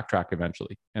have to backtrack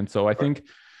eventually. And so I think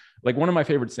like one of my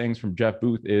favorite sayings from Jeff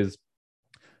Booth is,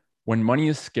 when money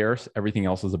is scarce, everything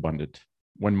else is abundant.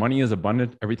 When money is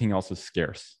abundant, everything else is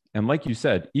scarce. And like you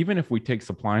said, even if we take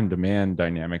supply and demand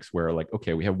dynamics where like,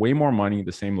 okay, we have way more money,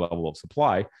 the same level of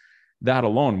supply, that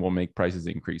alone will make prices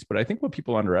increase. But I think what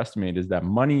people underestimate is that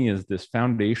money is this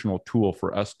foundational tool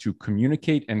for us to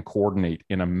communicate and coordinate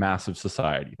in a massive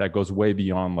society that goes way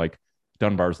beyond like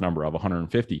Dunbar's number of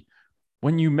 150.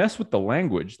 When you mess with the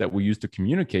language that we use to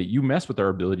communicate, you mess with our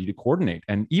ability to coordinate.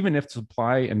 And even if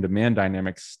supply and demand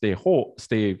dynamics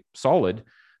stay solid,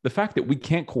 the fact that we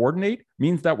can't coordinate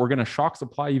means that we're going to shock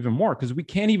supply even more because we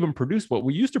can't even produce what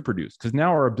we used to produce, because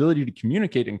now our ability to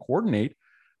communicate and coordinate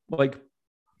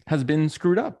has been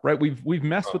screwed up, right? We've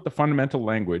messed with the fundamental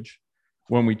language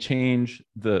when we change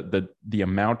the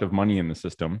amount of money in the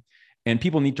system, and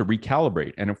people need to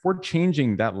recalibrate. And if we're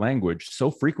changing that language so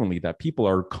frequently that people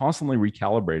are constantly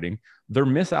recalibrating, they're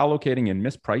misallocating and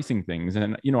mispricing things.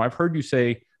 And, I've heard you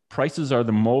say prices are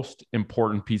the most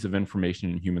important piece of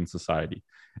information in human society.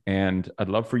 And I'd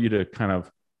love for you to kind of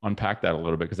unpack that a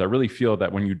little bit, because I really feel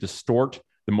that when you distort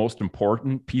the most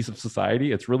important piece of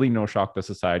society, it's really no shock that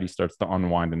society starts to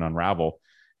unwind and unravel.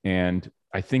 And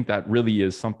I think that really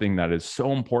is something that is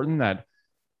so important that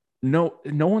no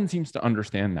one seems to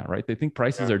understand that, right? They think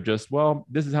prices are just, well,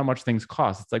 this is how much things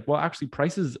cost. It's like, well, actually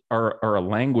prices are a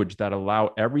language that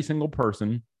allow every single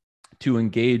person to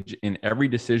engage in every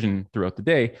decision throughout the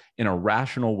day in a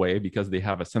rational way, because they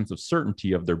have a sense of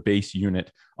certainty of their base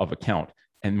unit of account.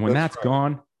 And when that's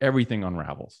gone, everything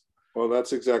unravels. Well,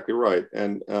 that's exactly right.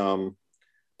 And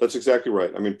that's exactly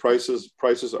right. I mean, prices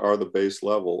are the base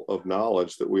level of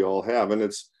knowledge that we all have. And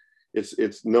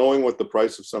it's knowing what the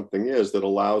price of something is that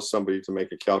allows somebody to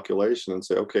make a calculation and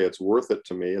say, okay, it's worth it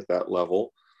to me at that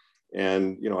level.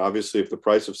 And, you know, obviously if the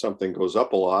price of something goes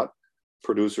up a lot,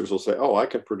 producers will say, oh, I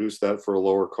can produce that for a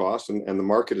lower cost. And the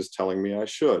market is telling me I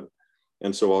should.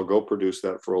 And so I'll go produce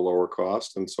that for a lower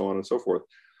cost, and so on and so forth.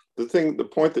 The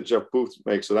point that Jeff Booth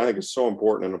makes that I think is so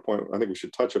important, and a point I think we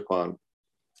should touch upon,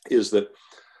 is that,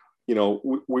 you know,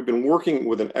 we've been working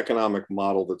with an economic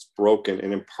model that's broken,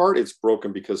 and in part it's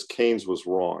broken because Keynes was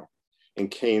wrong, and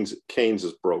Keynes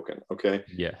is broken. Okay.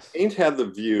 Yes. Keynes had the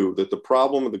view that the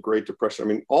problem of the Great Depression, I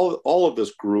mean, all of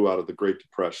this grew out of the Great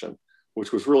Depression,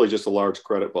 which was really just a large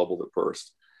credit bubble that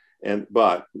burst.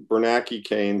 But Bernanke,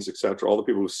 Keynes, et cetera, all the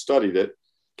people who studied it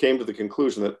came to the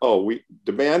conclusion that,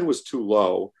 demand was too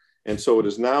low. And so it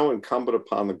is now incumbent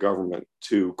upon the government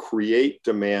to create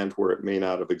demand where it may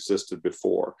not have existed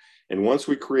before. And once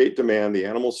we create demand, the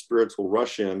animal spirits will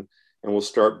rush in and we'll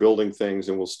start building things,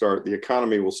 and the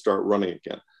economy will start running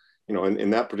again. You know,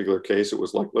 in that particular case, it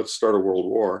was like, let's start a world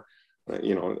war.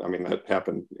 You know, I mean, that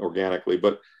happened organically,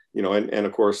 but, you know, and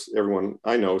of course, everyone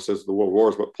I know says the World War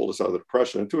is what pulled us out of the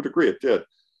Depression. And to a degree it did,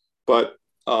 but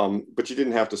you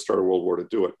didn't have to start a world war to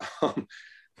do it.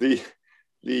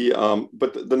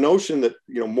 But the notion that,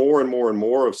 you know, more and more and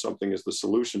more of something is the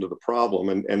solution to the problem,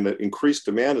 and that increased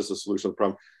demand is the solution to the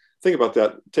problem. Think about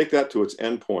that. Take that to its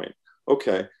end point.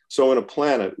 Okay, so in a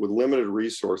planet with limited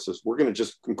resources, we're going to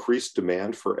just increase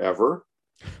demand forever.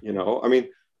 You know, I mean,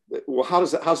 well,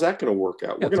 how's that going to work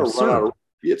out? Yeah, we're going to run out of.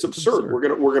 It's absurd. We're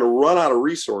going to run out of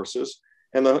resources,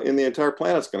 and the entire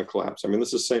planet's going to collapse. I mean,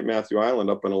 this is St. Matthew Island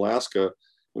up in Alaska.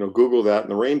 You know, Google that in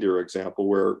the reindeer example,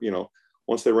 where, you know,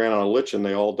 once they ran out of lichen,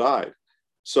 they all died.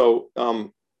 So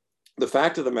the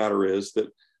fact of the matter is that,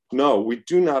 no, we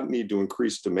do not need to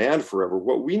increase demand forever.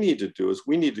 What we need to do is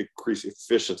we need to increase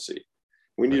efficiency.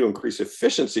 We need to increase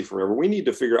efficiency forever. We need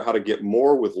to figure out how to get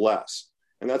more with less.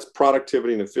 And that's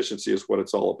productivity, and efficiency is what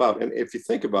it's all about. And if you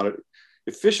think about it,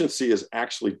 efficiency is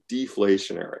actually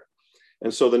deflationary.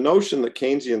 And so the notion that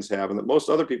Keynesians have, and that most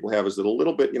other people have, is that a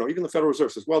little bit, you know, even the Federal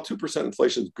Reserve says, well, 2%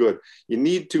 inflation is good. You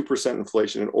need 2%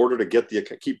 inflation in order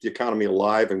to keep the economy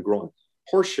alive and growing.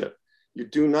 Horseshit. You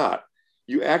do not.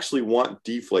 You actually want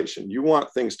deflation. You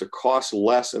want things to cost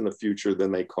less in the future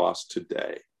than they cost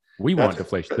today. We want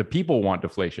deflation. The people want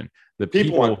deflation. The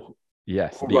people want,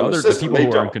 yes. The people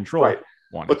who are in control. Right.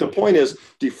 But the point is,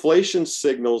 deflation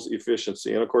signals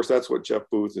efficiency. And of course, that's what Jeff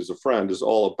Booth, as a friend, is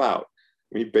all about.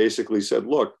 He basically said,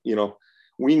 look, you know,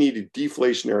 we need a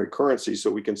deflationary currency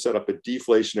so we can set up a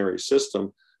deflationary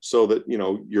system so that, you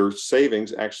know, your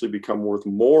savings actually become worth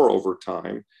more over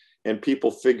time. And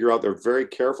people figure out, they're very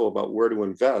careful about where to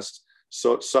invest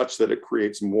such that it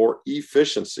creates more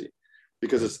efficiency,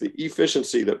 because it's the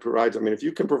efficiency that provides. I mean, if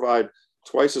you can provide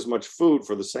twice as much food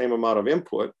for the same amount of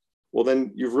input, well,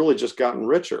 then you've really just gotten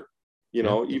richer, you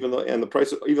know, even though the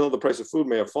price of food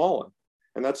may have fallen.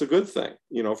 And that's a good thing,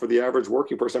 you know, for the average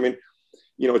working person. I mean,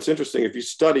 you know, it's interesting. If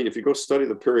you go study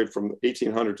the period from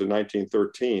 1800 to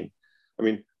 1913, I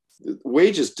mean,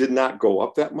 wages did not go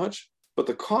up that much, but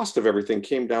the cost of everything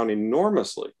came down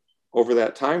enormously over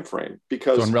that time frame.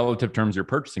 Because so in relative terms, your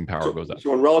purchasing power goes up.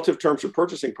 So in relative terms, your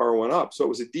purchasing power went up. So it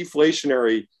was a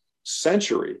deflationary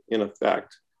century, in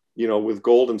effect, you know, with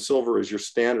gold and silver as your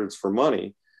standards for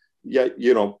money. Yet,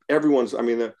 you know,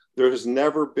 there has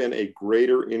never been a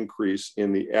greater increase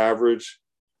in the average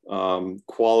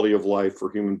quality of life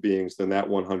for human beings than that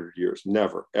 100 years.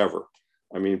 Never, ever.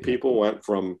 I mean, people went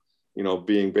from, you know,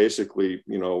 being basically,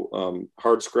 you know,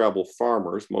 hard scrabble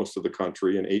farmers, most of the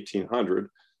country in 1800,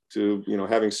 to, you know,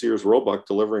 having Sears Roebuck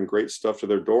delivering great stuff to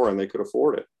their door, and they could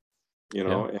afford it, you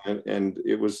know, and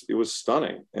it was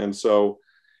stunning. And so,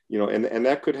 you know, and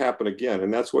that could happen again.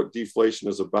 And that's what deflation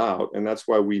is about. And that's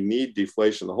why we need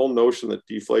deflation. The whole notion that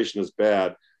deflation is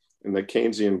bad and that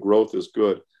Keynesian growth is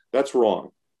good, that's wrong.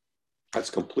 That's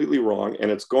completely wrong.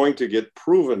 And it's going to get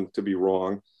proven to be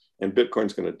wrong. And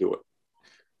Bitcoin's going to do it.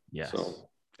 Yes. So.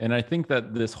 And I think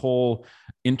that this whole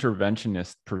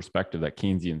interventionist perspective that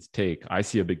Keynesians take, I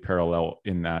see a big parallel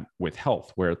in that with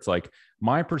health, where it's like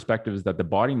my perspective is that the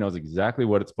body knows exactly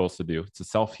what it's supposed to do. It's a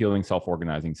self-healing,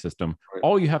 self-organizing system. Right.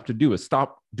 All you have to do is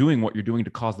stop doing what you're doing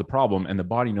to cause the problem, and the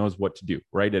body knows what to do,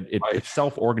 right? It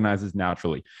self-organizes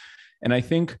naturally. And I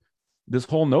think this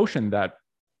whole notion that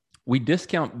we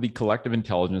discount the collective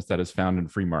intelligence that is found in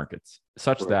free markets,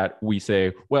 such that we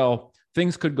say, well,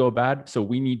 things could go bad, so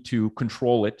we need to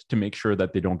control it to make sure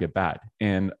that they don't get bad.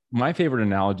 And my favorite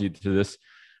analogy to this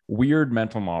weird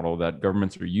mental model that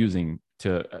governments are using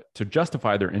to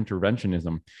justify their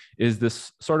interventionism is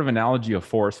this sort of analogy of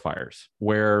forest fires,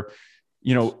 where,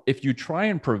 you know, if you try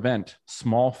and prevent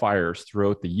small fires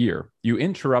throughout the year, you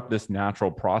interrupt this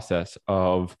natural process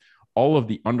of all of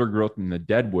the undergrowth and the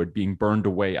deadwood being burned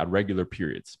away at regular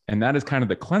periods. And that is kind of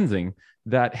the cleansing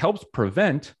that helps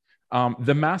prevent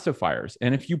the massive fires.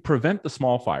 And if you prevent the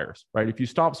small fires, right, if you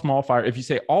stop small fire, if you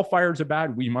say all fires are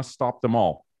bad, we must stop them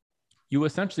all, you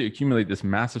essentially accumulate this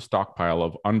massive stockpile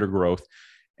of undergrowth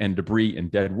and debris and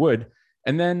dead wood.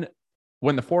 And then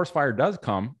when the forest fire does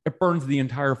come, it burns the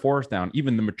entire forest down,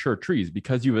 even the mature trees,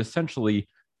 because you've essentially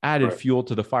added fuel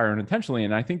to the fire unintentionally.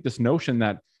 And I think this notion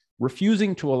that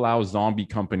refusing to allow zombie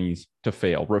companies to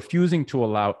fail, refusing to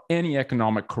allow any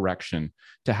economic correction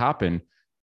to happen,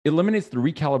 eliminates the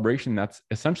recalibration that's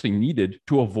essentially needed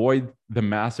to avoid the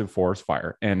massive forest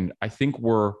fire. And I think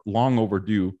we're long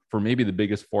overdue for maybe the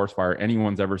biggest forest fire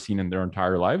anyone's ever seen in their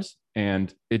entire lives.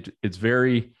 And it's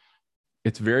very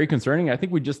concerning. I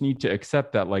think we just need to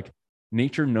accept that, like,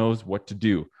 nature knows what to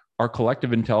do. Our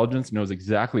collective intelligence knows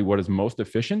exactly what is most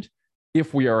efficient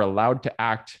if we are allowed to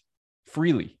act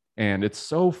freely. And it's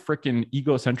so freaking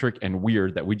egocentric and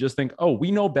weird that we just think, oh,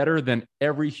 we know better than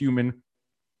every human's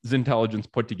intelligence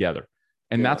put together.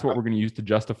 And that's what we're going to use to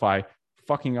justify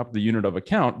fucking up the unit of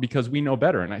account because we know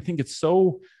better. And I think it's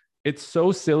so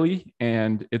silly,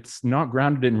 and it's not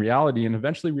grounded in reality. And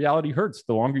eventually reality hurts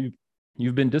the longer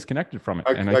you've been disconnected from it.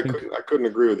 I couldn't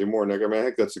agree with you more, Nick. I mean, I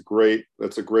think that's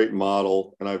a great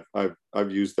model. And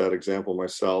I've used that example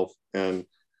myself. And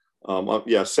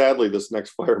sadly, this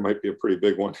next fire might be a pretty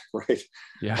big one, right?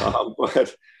 Yeah.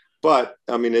 But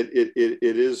I mean, it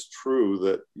is true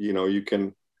that,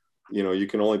 you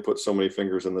can only put so many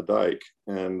fingers in the dike,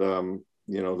 and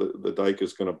the dike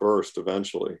is going to burst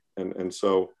eventually. And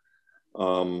so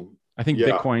I think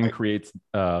Bitcoin creates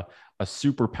a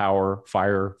superpower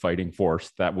firefighting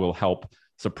force that will help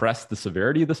suppress the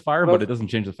severity of this fire, but it doesn't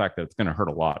change the fact that it's going to hurt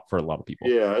a lot for a lot of people.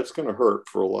 Yeah, it's going to hurt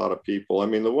for a lot of people. I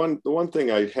mean, the one thing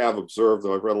I have observed,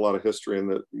 though, I've read a lot of history, and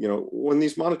that, when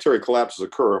these monetary collapses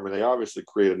occur, I mean, they obviously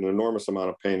create an enormous amount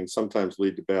of pain and sometimes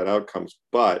lead to bad outcomes.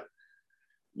 But,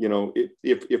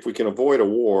 if we can avoid a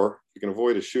war, we can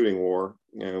avoid a shooting war,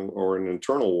 or an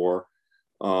internal war,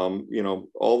 all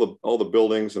the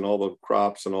buildings and all the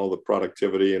crops and all the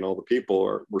productivity and all the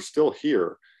people we're still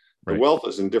here. The wealth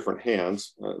is in different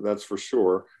hands, that's for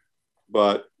sure.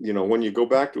 But, when you go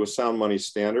back to a sound money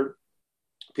standard,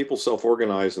 people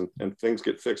self-organize and things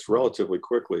get fixed relatively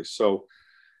quickly. So,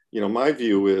 my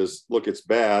view is, look, it's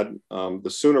bad. The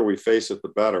sooner we face it, the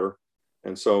better.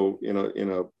 And so, in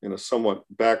a somewhat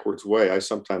backwards way, I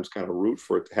sometimes kind of root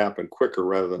for it to happen quicker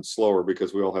rather than slower,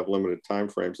 because we all have limited time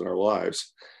frames in our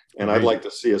lives. And I'd like to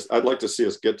see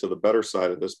us get to the better side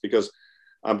of this, because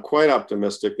I'm quite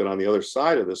optimistic that on the other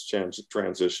side of this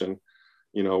transition,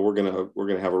 we're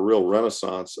gonna have a real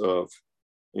renaissance of,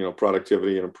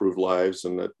 productivity and improved lives,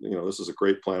 and that, this is a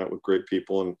great planet with great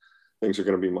people, and things are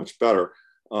going to be much better.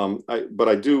 But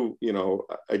I do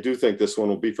think this one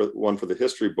will be one for the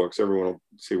history books. Everyone will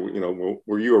see,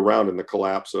 were you around in the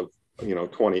collapse of,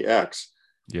 20X?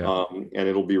 Yeah. And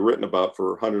it'll be written about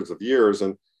for hundreds of years.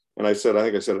 And I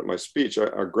think I said it in my speech,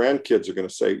 our grandkids are going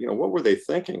to say, what were they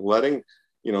thinking? Letting,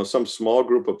 some small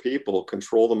group of people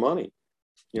control the money.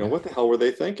 What the hell were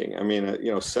they thinking? I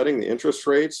mean, setting the interest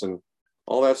rates and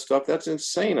all that stuff, that's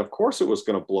insane. Of course it was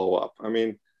going to blow up. I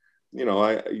mean,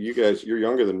 you guys, you're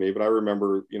younger than me, but I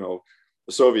remember, the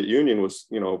Soviet Union was,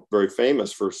 very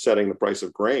famous for setting the price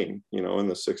of grain, in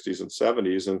the 60s and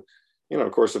 70s. And,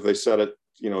 of course, if they set it,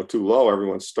 too low,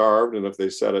 everyone starved. And if they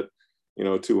set it,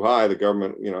 too high, the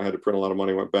government, had to print a lot of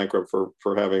money, went bankrupt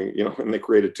for having, and they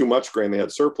created too much grain, they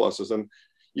had surpluses. And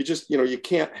you just, you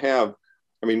can't have,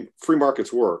 free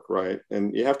markets work, right?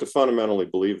 And you have to fundamentally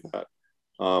believe that.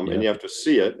 And you have to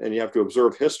see it, and you have to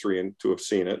observe history and to have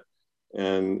seen it.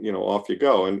 And, off you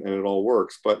go, and it all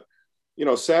works. But,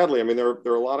 sadly, there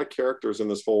are a lot of characters in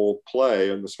this whole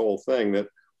play and this whole thing that,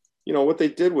 what they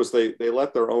did was they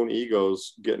let their own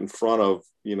egos get in front of,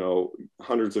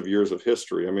 hundreds of years of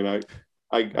history.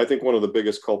 I think one of the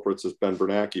biggest culprits is Ben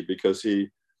Bernanke, because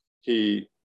he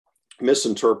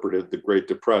misinterpreted the Great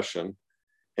Depression,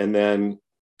 and then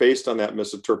based on that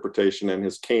misinterpretation and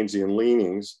his Keynesian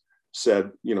leanings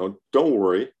said, don't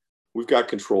worry, we've got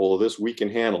control of this, we can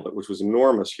handle it, which was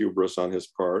enormous hubris on his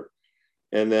part.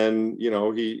 And then,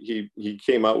 he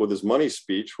came out with his money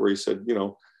speech where he said,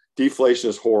 deflation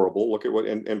is horrible. Look at what,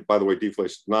 and by the way, deflation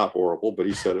is not horrible, but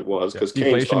he said it was, because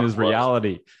deflation is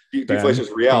reality. Deflation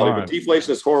is reality, but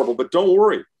deflation is horrible. But don't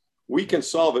worry, we can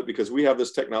solve it because we have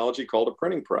this technology called a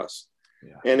printing press.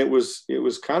 Yeah. And it was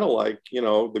kind of like,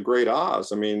 the Great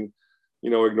Oz. I mean,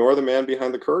 ignore the man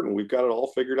behind the curtain. We've got it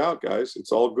all figured out, guys.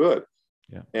 It's all good.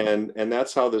 Yeah. And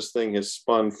that's how this thing has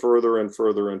spun further and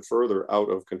further and further out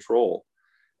of control.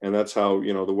 And that's how,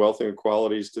 the wealth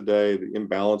inequalities today, the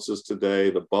imbalances today,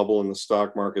 the bubble in the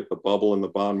stock market, the bubble in the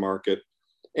bond market.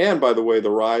 And by the way, the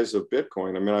rise of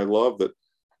Bitcoin. I mean, I love that,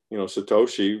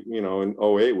 Satoshi, in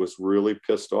 08 was really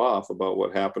pissed off about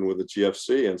what happened with the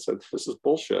GFC and said, this is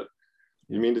bullshit.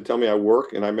 You mean to tell me I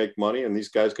work and I make money and these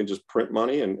guys can just print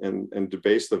money and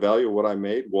debase the value of what I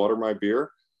made, water my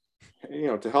beer?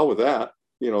 To hell with that.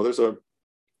 There's a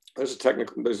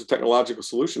technological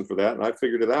solution for that. And I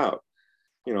figured it out.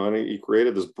 And he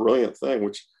created this brilliant thing,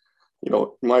 which, in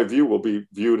my view, will be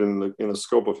viewed in the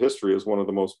scope of history as one of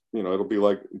the most, it'll be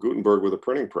like Gutenberg with a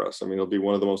printing press. I mean, it'll be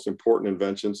one of the most important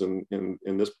inventions in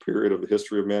this period of the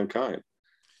history of mankind.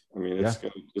 I mean,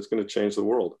 it's going to change the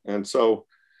world. And so,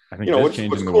 I think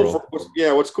what's cool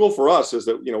what's cool for us is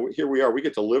that, here we are, we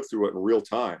get to live through it in real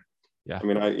time. Yeah. I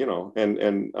mean,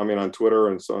 and I mean, on Twitter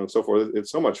and so on and so forth,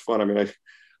 it's so much fun. I mean,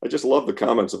 I just love the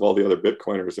comments of all the other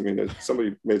Bitcoiners. I mean,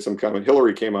 somebody made some comment.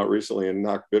 Hillary came out recently and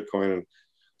knocked Bitcoin, and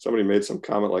somebody made some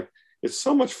comment like, it's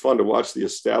so much fun to watch the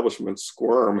establishment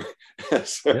squirm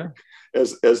as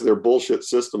their bullshit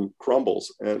system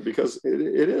crumbles. And because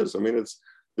it is, I mean,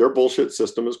 their bullshit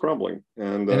system is crumbling.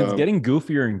 And it's getting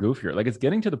goofier and goofier. Like, it's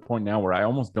getting to the point now where I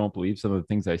almost don't believe some of the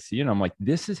things I see. And I'm like,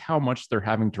 this is how much they're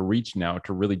having to reach now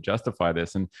to really justify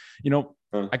this. And,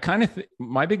 I kind of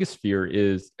my biggest fear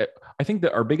is, I think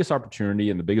that our biggest opportunity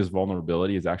and the biggest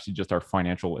vulnerability is actually just our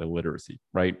financial illiteracy,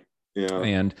 right? Yeah.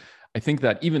 And I think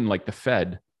that even like the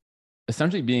Fed,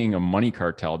 essentially being a money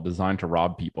cartel designed to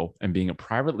rob people and being a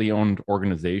privately owned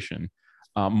organization,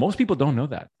 most people don't know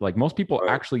that. Like, most people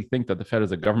actually think that the Fed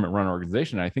is a government-run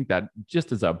organization. And I think that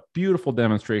just is a beautiful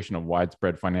demonstration of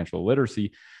widespread financial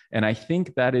literacy. And I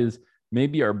think that is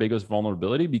maybe our biggest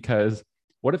vulnerability, because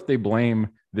what if they blame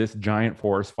this giant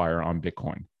forest fire on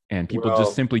Bitcoin and people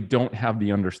just simply don't have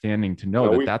the understanding to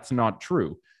know that that's not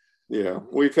true? Yeah,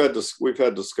 I've had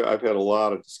a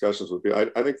lot of discussions with people.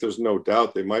 I think there's no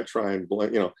doubt they might try and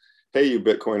blame, hey, you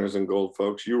Bitcoiners and gold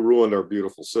folks, you ruined our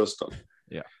beautiful system.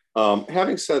 Yeah.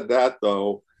 Having said that,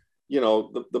 though,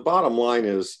 the bottom line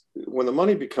is, when the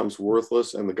money becomes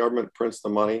worthless and the government prints the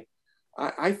money,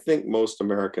 I think most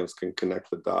Americans can connect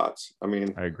the dots. I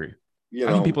mean, I agree.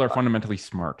 I think people are fundamentally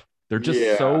smart. They're just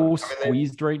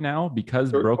squeezed right now because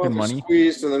broken money.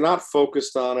 Squeezed, and they're not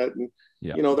focused on it. And,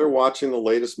 they're watching the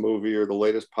latest movie or the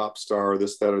latest pop star or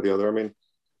this, that, or the other. I mean,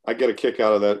 I get a kick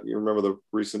out of that. You remember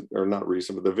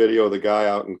the video of the guy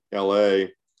out in LA,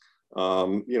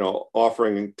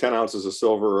 offering 10 ounces of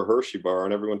silver or a Hershey bar,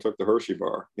 and everyone took the Hershey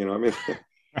bar. I mean,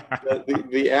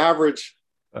 the average,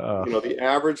 the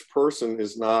average person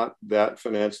is not that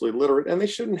financially literate, and they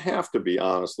shouldn't have to be,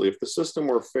 honestly. If the system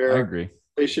were fair, I agree.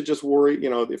 They should just worry,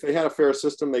 if they had a fair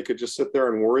system, they could just sit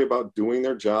there and worry about doing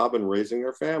their job and raising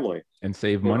their family. And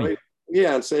save money.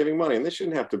 Yeah, and saving money. And they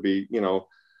shouldn't have to be,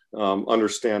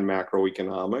 understand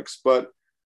macroeconomics. But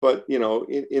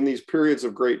in these periods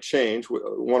of great change,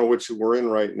 one of which we're in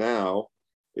right now,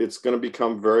 it's going to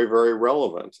become very, very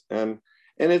relevant. And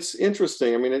it's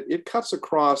interesting. I mean, it cuts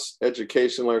across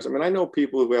education layers. I mean, I know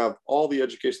people who have all the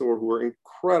education in the world who are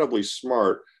incredibly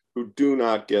smart who do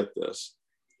not get this.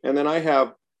 And then I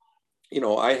have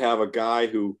a guy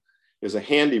who is a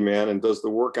handyman and does the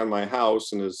work on my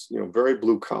house and is, very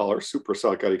blue collar, super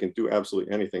solid guy. He can do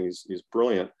absolutely anything. He's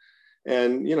brilliant.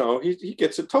 And, he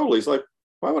gets it totally. He's like,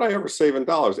 why would I ever save in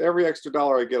dollars? Every extra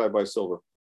dollar I get, I buy silver.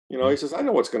 He says, I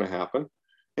know what's going to happen.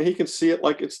 And he can see it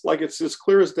like it's as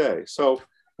clear as day. So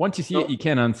once you see it, you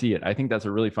can't unsee it. I think that's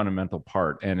a really fundamental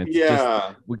part. And it's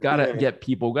just, we got to get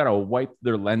people, we got to wipe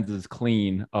their lenses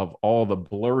clean of all the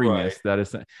blurriness that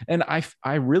is. And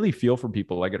I really feel for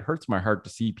people. Like, it hurts my heart to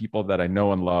see people that I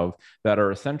know and love that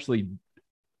are essentially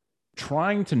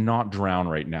trying to not drown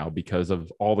right now because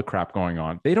of all the crap going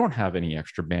on. They don't have any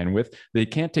extra bandwidth. They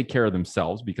can't take care of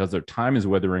themselves because their time is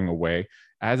withering away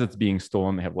as it's being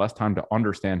stolen. They have less time to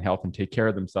understand health and take care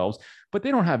of themselves, but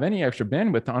they don't have any extra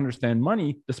bandwidth to understand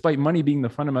money, despite money being the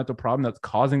fundamental problem that's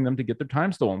causing them to get their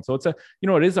time stolen. So it's a,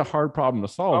 it is a hard problem to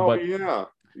solve, but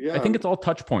yeah. I think it's all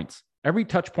touch points. Every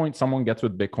touch point someone gets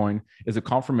with Bitcoin is a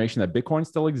confirmation that Bitcoin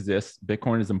still exists.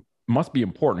 Bitcoin must be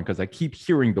important because I keep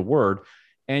hearing the word.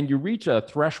 And you reach a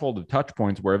threshold of touch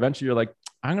points where eventually you're like,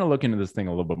 I'm going to look into this thing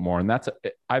a little bit more. And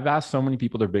I've asked so many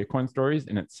people their Bitcoin stories,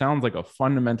 and it sounds like a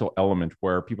fundamental element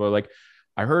where people are like,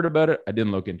 I heard about it, I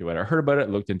didn't look into it. I heard about it,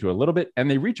 looked into it a little bit.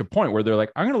 And they reach a point where they're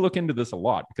like, I'm going to look into this a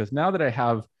lot because now that I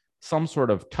have some sort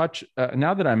of touch,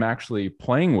 now that I'm actually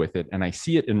playing with it and I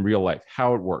see it in real life,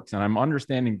 how it works, and I'm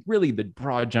understanding really the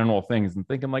broad general things and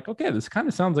thinking like, okay, this kind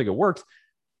of sounds like it works.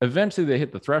 Eventually they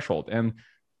hit the threshold. And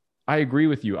I agree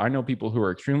with you. I know people who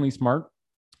are extremely smart.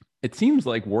 It seems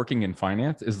like working in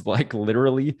finance is like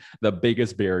literally the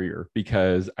biggest barrier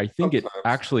because I think it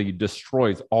actually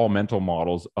destroys all mental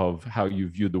models of how you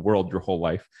viewed the world your whole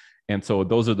life. And so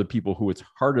those are the people who it's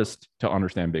hardest to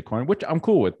understand Bitcoin, which I'm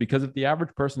cool with, because if the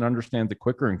average person understands it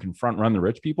quicker and can front run the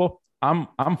rich people, I'm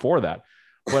for that.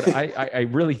 But I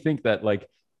really think that like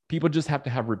people just have to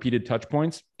have repeated touch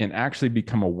points and actually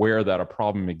become aware that a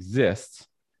problem exists.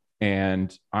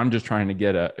 And I'm just trying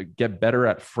to get better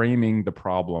at framing the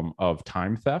problem of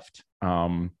time theft,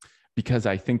 because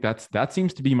I think that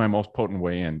seems to be my most potent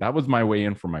way in. That was my way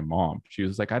in for my mom. She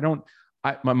was like,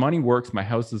 my money works. My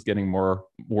house is getting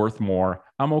worth more.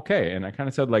 I'm okay. And I kind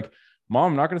of said like,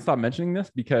 Mom, I'm not going to stop mentioning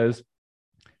this because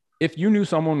if you knew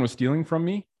someone was stealing from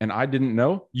me and I didn't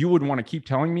know, you would want to keep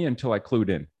telling me until I clued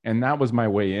in. And that was my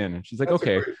way in. And she's like,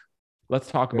 okay, let's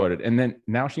talk about it. And then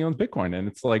now she owns Bitcoin. And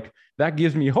it's like, that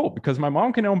gives me hope because my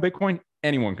mom can own Bitcoin.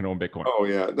 Anyone can own Bitcoin. Oh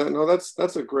yeah.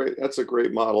 That's a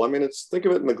great model. I mean, think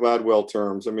of it in the Gladwell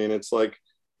terms. I mean, it's like,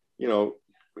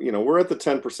 we're at the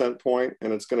 10% point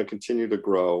and it's going to continue to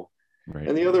grow. Right.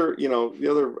 And the other,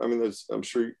 I mean, I'm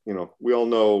sure, we all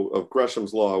know of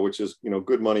Gresham's law, which is,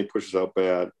 good money pushes out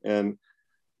bad. And,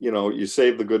 you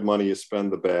save the good money, you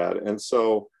spend the bad. And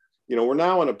so, we're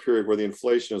now in a period where the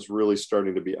inflation is really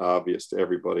starting to be obvious to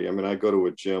everybody. I mean, I go to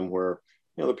a gym where,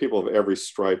 the people of every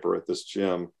stripe are at this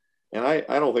gym. And I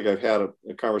don't think I've had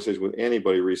a conversation with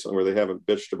anybody recently where they haven't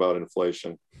bitched about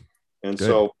inflation. And good.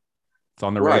 So it's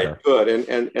on the radar. Right, good.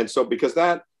 And so because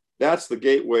that's the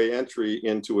gateway entry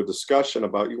into a discussion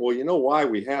about, well, why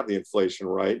we have the inflation,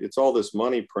 right? It's all this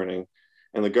money printing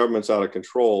and the government's out of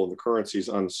control and the currency's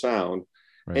unsound.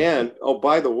 Right. And, oh,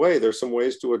 by the way, there's some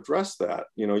ways to address that.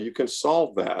 You can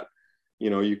solve that.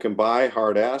 You can buy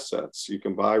hard assets, you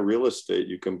can buy real estate,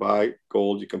 you can buy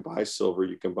gold, you can buy silver,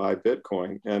 you can buy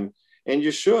Bitcoin, and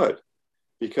you should,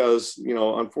 because,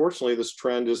 unfortunately, this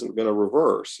trend isn't going to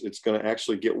reverse. It's going to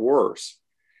actually get worse.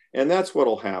 And that's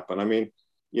what'll happen. I mean,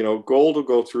 gold will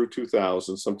go through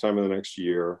 2,000 sometime in the next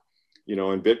year,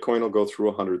 and Bitcoin will go through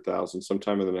 100,000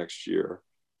 sometime in the next year.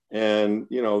 And,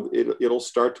 it'll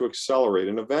start to accelerate.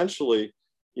 And eventually,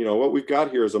 what we've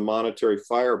got here is a monetary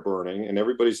fire burning and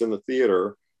everybody's in the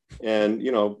theater and,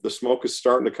 the smoke is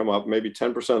starting to come up. Maybe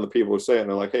 10% of the people would say it and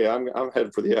they're like, hey, I'm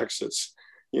headed for the exits,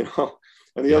 and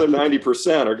the other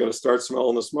 90% are going to start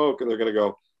smelling the smoke and they're going to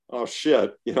go, oh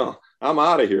shit, I'm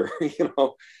out of here,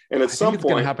 and at some point it's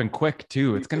going to happen quick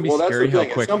too. It's going to be scary how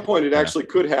quick. At some point it actually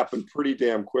could happen pretty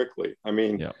damn quickly. I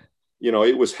mean,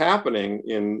 it was happening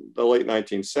in the late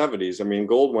 1970s. I mean,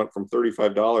 gold went from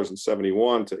 $35 in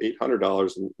 71 to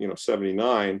 $800 in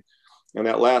 79. And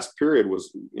that last period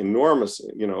was enormous.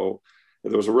 There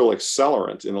was a real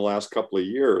accelerant in the last couple of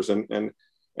years. And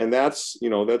that's,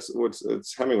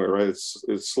 it's Hemingway, right?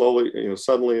 It's slowly,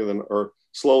 suddenly or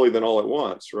slowly than all at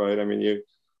once, right? I mean,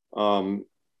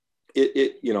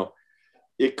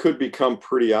 it could become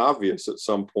pretty obvious at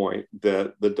some point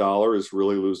that the dollar is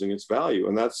really losing its value.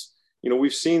 And that's,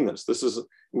 we've seen this.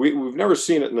 We've never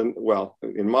seen it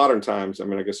in modern times. I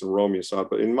mean, I guess in Rome you saw it,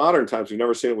 but in modern times, we've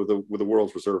never seen it with the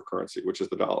world's reserve currency, which is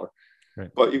the dollar. Right.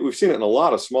 But we've seen it in a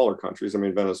lot of smaller countries. I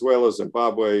mean, Venezuela,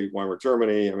 Zimbabwe, Weimar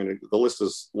Germany. I mean, the list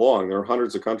is long. There are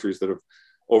hundreds of countries that have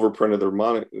overprinted their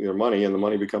money and the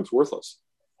money becomes worthless.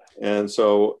 And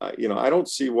so, I don't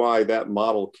see why that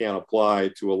model can't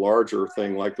apply to a larger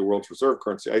thing like the world's reserve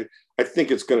currency. I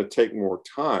think it's going to take more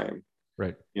time.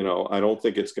 Right. I don't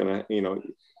think it's going to,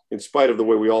 in spite of the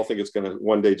way we all think it's going to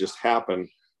one day just happen.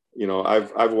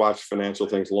 I've watched financial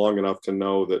things long enough to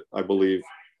know that I believe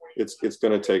it's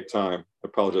going to take time. I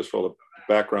apologize for all the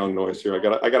background noise here. I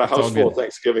got a It's all house full good. of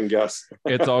Thanksgiving guests.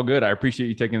 It's all good. I appreciate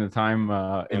you taking the time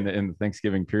in the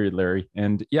Thanksgiving period, Larry.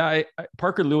 And yeah,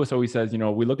 Parker Lewis always says,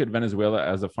 we look at Venezuela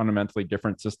as a fundamentally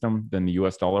different system than the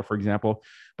U.S. dollar, for example.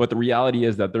 But the reality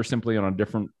is that they're simply on a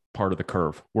different part of the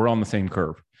curve. We're on the same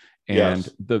curve, and Yes.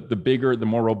 the bigger, the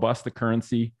more robust the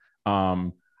currency,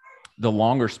 the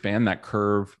longer span that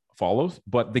curve follows.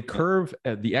 But the curve,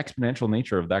 the exponential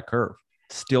nature of that curve,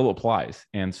 still applies.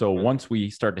 And so once we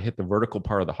start to hit the vertical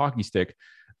part of the hockey stick,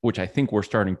 which I think we're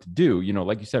starting to do,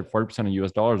 like you said, 40% of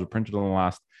US dollars were printed in the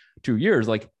last 2 years.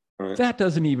 Like that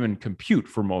doesn't even compute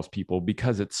for most people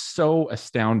because it's so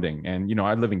astounding. And,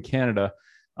 I live in Canada.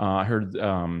 I heard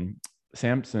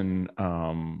Samson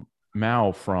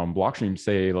Mao from Blockstream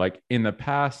say, like, in the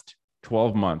past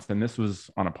 12 months, and this was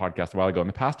on a podcast a while ago, in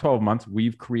the past 12 months,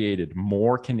 we've created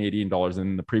more Canadian dollars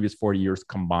than the previous 40 years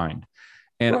combined.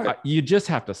 And you just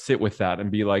have to sit with that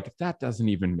and be like, that doesn't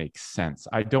even make sense.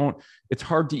 It's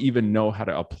hard to even know how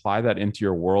to apply that into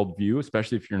your worldview,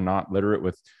 especially if you're not literate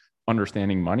with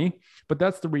understanding money. But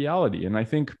that's the reality. And I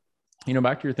think,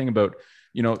 back to your thing about,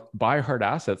 buy hard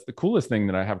assets, the coolest thing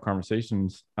that I have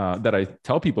conversations, that I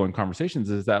tell people in conversations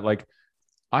is that, like,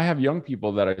 I have young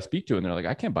people that I speak to and they're like,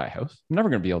 I can't buy a house. I'm never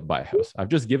going to be able to buy a house. I've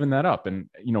just given that up. And,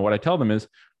 what I tell them is,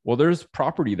 well, there's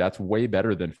property that's way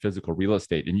better than physical real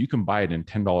estate, and you can buy it in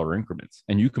 $10 increments,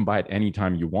 and you can buy it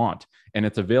anytime you want, and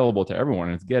it's available to everyone.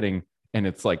 And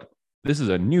it's like, this is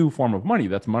a new form of money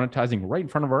that's monetizing right in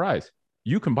front of our eyes.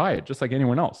 You can buy it just like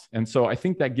anyone else. And so I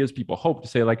think that gives people hope to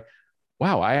say, like,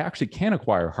 wow, I actually can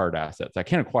acquire hard assets. I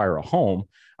can't acquire a home.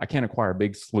 I can't acquire a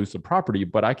big sluice of property,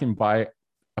 but I can buy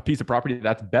a piece of property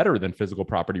that's better than physical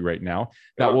property right now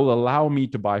that will allow me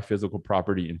to buy physical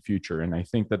property in future. And I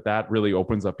think that really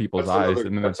opens up people's eyes.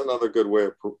 And that's another good way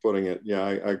of putting it. Yeah,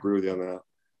 I agree with you on that.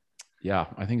 Yeah,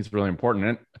 I think it's really important.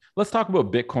 And let's talk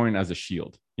about Bitcoin as a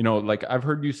shield. Like I've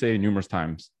heard you say numerous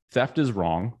times, theft is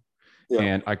wrong. Yeah.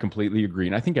 And I completely agree.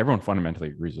 And I think everyone fundamentally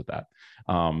agrees with that.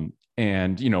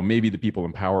 And, maybe the people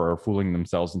in power are fooling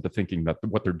themselves into thinking that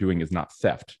what they're doing is not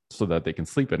theft so that they can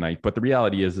sleep at night. But the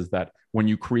reality is that when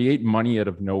you create money out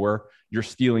of nowhere, you're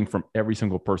stealing from every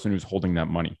single person who's holding that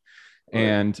money. Right.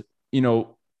 And,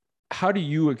 how do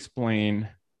you explain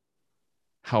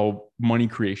how money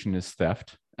creation is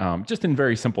theft? Just in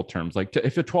very simple terms, like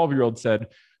if a 12-year-old said,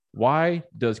 why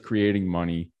does creating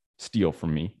money steal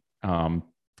from me?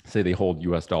 Say they hold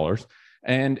US dollars.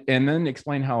 And then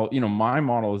explain how, my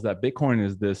model is that Bitcoin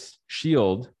is this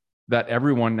shield that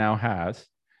everyone now has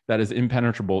that is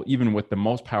impenetrable, even with the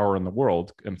most power in the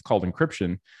world. And it's called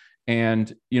encryption.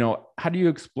 And, how do you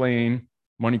explain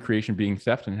money creation being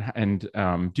theft? And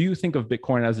do you think of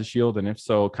Bitcoin as a shield? And if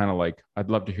so, kind of like, I'd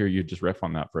love to hear you just riff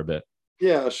on that for a bit.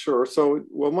 Yeah, sure. So,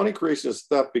 money creation is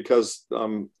theft because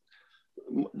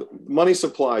money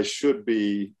supply should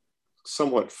be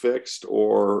somewhat fixed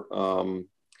or,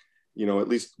 at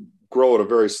least grow at a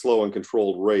very slow and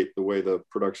controlled rate, the way the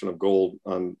production of gold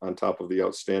on top of the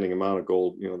outstanding amount of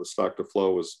gold, the stock to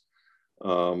flow is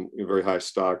very high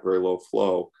stock, very low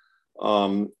flow.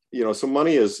 So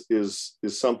money is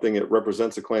something that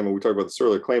represents a claim. And we talked about this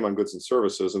earlier, claim on goods and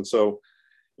services. And so,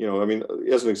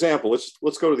 as an example,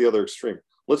 let's go to the other extreme.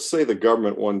 Let's say the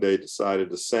government one day decided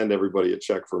to send everybody a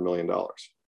check for $1 million.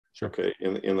 Sure. Okay,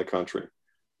 in the country.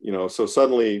 So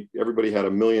suddenly everybody had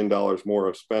 $1 million more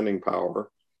of spending power.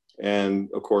 And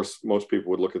of course, most people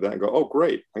would look at that and go, oh,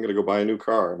 great, I'm going to go buy a new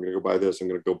car. I'm going to go buy this. I'm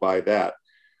going to go buy that.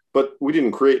 But we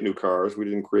didn't create new cars. We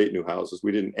didn't create new houses.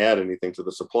 We didn't add anything to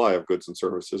the supply of goods and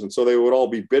services. And so they would all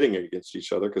be bidding against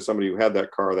each other because somebody who had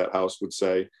that car, that house would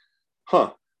say,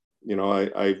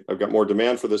 I've got more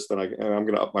demand for this and I'm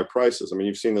going to up my prices. I mean,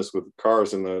 you've seen this with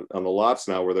cars on the lots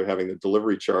now where they're having the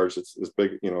delivery charge that's as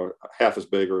big, half as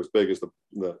big or as big as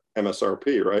the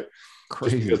MSRP, right?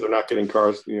 Crazy. Just because they're not getting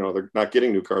cars, they're not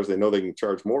getting new cars. They know they can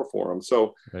charge more for them.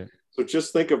 So, right. So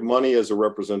just think of money as a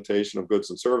representation of goods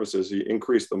and services. You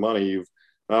increase the money, you've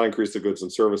not increased the goods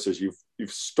and services.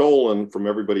 You've stolen from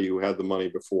everybody who had the money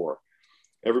before.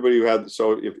 Everybody who had,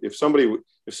 so if somebody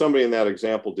in that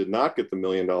example did not get the $1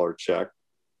 million check,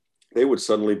 they would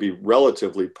suddenly be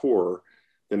relatively poorer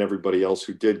than everybody else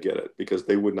who did get it because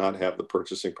they would not have the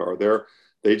purchasing power there.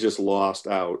 They just lost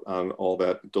out on all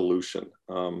that dilution.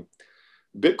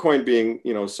 Bitcoin being,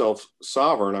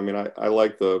 self-sovereign. I mean, I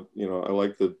like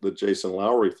the Jason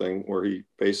Lowery thing where he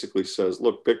basically says,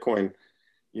 look, Bitcoin,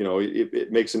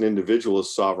 it makes an individual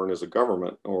as sovereign as a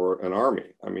government or an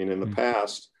army. I mean, in the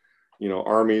past,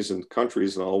 armies and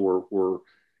countries and all were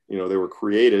they were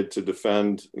created to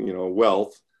defend,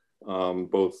 wealth,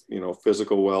 both,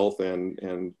 physical wealth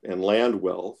and land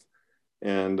wealth.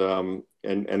 And,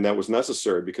 and that was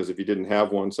necessary, because if you didn't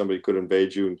have one, somebody could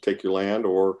invade you and take your land,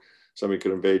 or somebody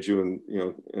could invade you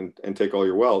and, and take all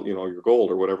your wealth, your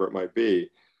gold or whatever it might be.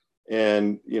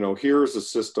 And, here's a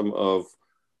system of,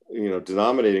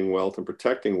 denominating wealth and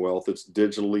protecting wealth. It's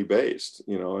digitally based,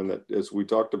 and that, as we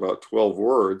talked about, 12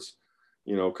 words,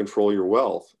 control your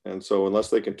wealth. And so unless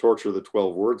they can torture the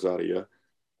 12 words out of you,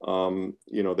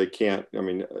 they can't. I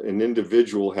mean, an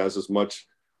individual has as much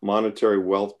monetary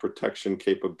wealth protection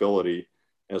capability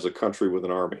as a country with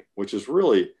an army, which is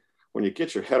really, when you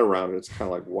get your head around it, it's kind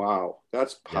of like, wow,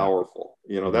 that's powerful.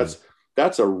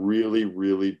 That's a really,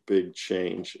 really big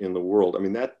change in the world. I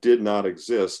mean, that did not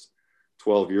exist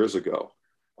 12 years ago.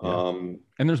 Yeah.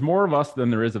 And there's more of us than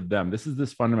there is of them. This is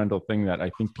this fundamental thing that I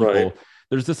think people,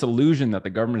 there's this illusion that the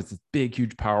government is this big,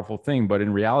 huge, powerful thing. But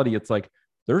in reality, it's like,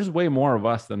 there's way more of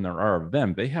us than there are of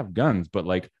them. They have guns, but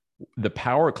like the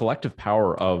power, collective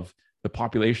power of the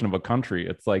population of a country,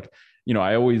 it's like,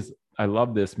 I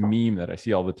love this meme that I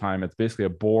see all the time. It's basically a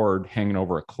board hanging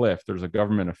over a cliff. There's a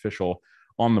government official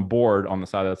on the board on the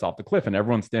side that's off the cliff, and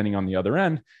everyone's standing on the other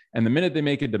end. And the minute they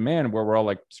make a demand where we're all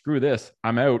like, screw this,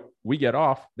 I'm out, we get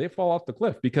off, they fall off the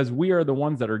cliff, because we are the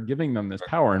ones that are giving them this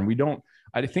power. And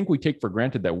I think we take for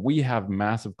granted that we have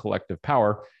massive collective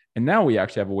power. And now we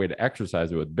actually have a way to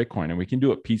exercise it with Bitcoin, and we can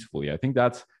do it peacefully. I think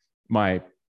that's like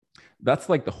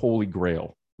the holy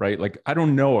grail, right? Like, I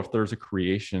don't know if there's a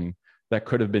creation that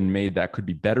could have been made that could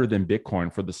be better than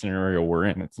Bitcoin for the scenario we're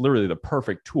in. It's literally the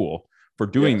perfect tool for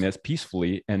doing this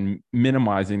peacefully and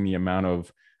minimizing the amount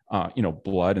of,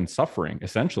 blood and suffering,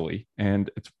 essentially. And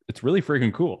it's really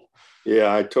freaking cool.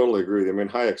 Yeah, I totally agree. I mean,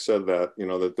 Hayek said that,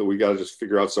 that we got to just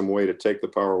figure out some way to take the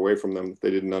power away from them that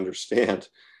they didn't understand.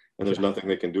 And there's nothing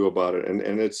they can do about it.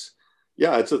 And it's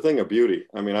a thing of beauty.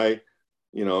 I mean, and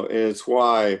it's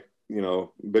why,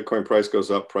 Bitcoin price goes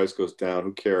up, price goes down.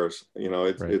 Who cares?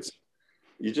 It's,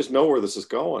 you just know where this is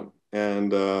going.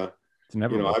 And, it's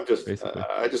never,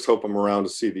 I just hope I'm around to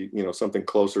see the, something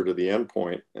closer to the end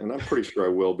point. And I'm pretty sure I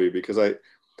will be, because this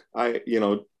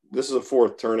is a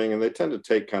fourth turning, and they tend to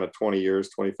take kind of 20 years,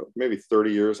 20, maybe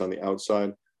 30 years on the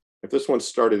outside. If this one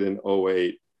started in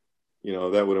 2008,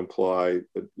 that would imply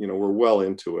that, we're well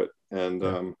into it. And,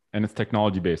 and it's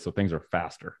technology based, so things are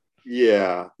faster.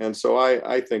 Yeah. And so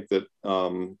I think that, I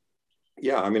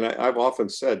mean, I've often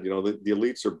said, the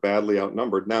elites are badly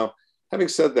outnumbered. Now, having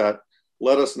said that,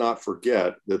 let us not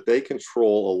forget that they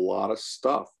control a lot of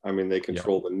stuff. I mean, they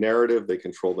control the narrative, they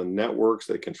control the networks,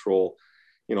 they control,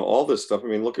 all this stuff. I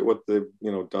mean, look at what they've,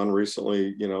 done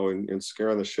recently, in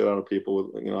scaring the shit out of people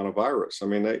with, on a virus. I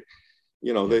mean,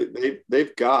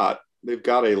 they've got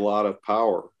a lot of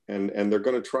power, and they're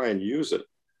going to try and use it.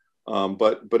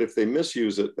 But if they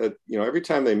misuse it, every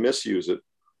time they misuse it,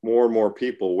 more and more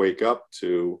people wake up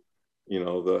to,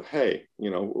 hey,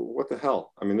 what the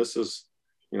hell? I mean, this is,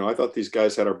 I thought these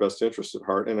guys had our best interest at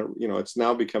heart, and it's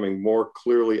now becoming more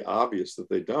clearly obvious that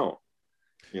they don't.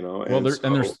 And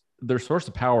their source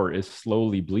of power is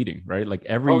slowly bleeding, right? Like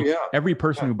every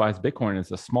person who buys Bitcoin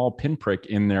is a small pinprick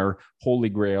in their holy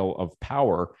grail of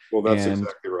power. Well, that's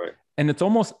exactly right. And it's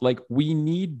almost like we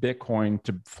need Bitcoin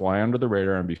to fly under the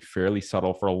radar and be fairly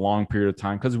subtle for a long period of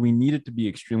time, because we need it to be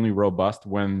extremely robust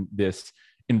when this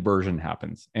inversion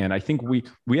happens. And I think we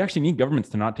actually need governments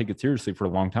to not take it seriously for a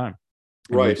long time.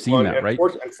 And right. We've seen that, right?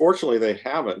 Unfortunately, they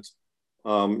haven't.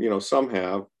 Some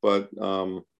have, but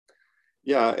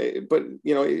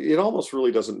it almost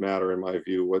really doesn't matter, in my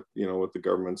view, what the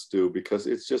governments do, because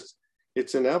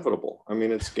it's inevitable. I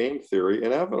mean, it's game theory,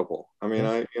 inevitable. I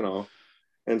mean,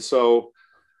 and so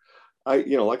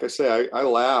like I say, I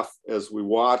laugh as we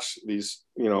watch these,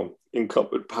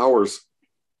 incumbent powers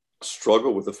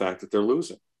struggle with the fact that they're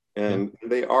losing, and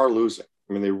they are losing.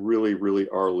 I mean, they really, really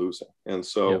are losing. And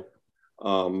so,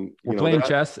 we're playing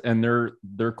chess, and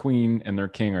their queen and their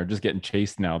king are just getting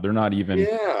chased now. They're not even,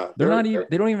 they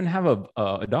don't even have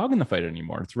a dog in the fight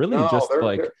anymore. It's really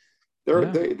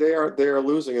they are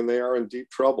losing, and they are in deep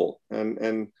trouble. And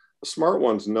the smart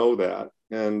ones know that.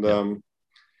 And,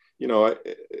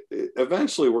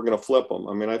 eventually we're going to flip them.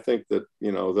 I mean, I think that,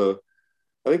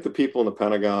 I think the people in the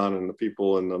Pentagon and the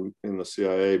people in the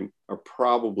CIA are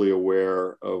probably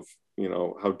aware of,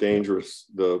 how dangerous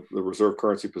the reserve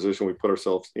currency position we put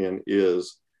ourselves in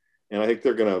is. And I think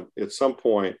they're going to, at some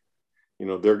point,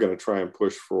 they're going to try and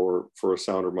push for a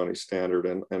sounder money standard.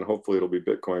 And hopefully it'll be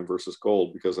Bitcoin versus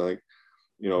gold, because I think,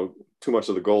 too much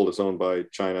of the gold is owned by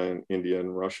China and India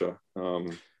and Russia.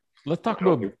 Let's talk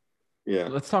about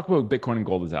Bitcoin and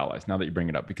gold as allies, now that you bring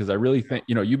it up, because I really think,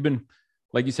 you've been,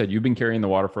 like you said, you've been carrying the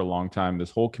water for a long time. This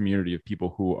whole community of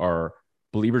people who are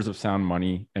believers of sound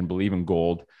money and believe in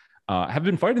gold. have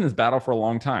been fighting this battle for a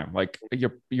long time. Like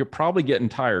you're probably getting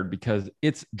tired because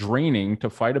it's draining to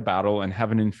fight a battle and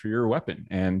have an inferior weapon.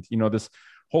 And this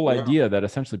whole idea that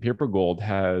essentially paper gold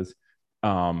has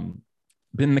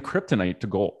been the kryptonite to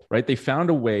gold, right? They found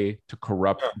a way to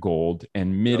corrupt gold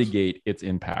and mitigate its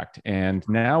impact. And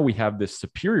now we have this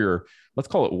superior, let's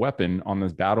call it weapon on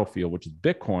this battlefield, which is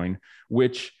Bitcoin,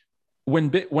 which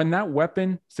when that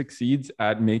weapon succeeds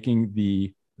at making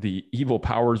the evil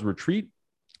powers retreat,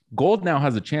 gold now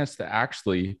has a chance to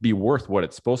actually be worth what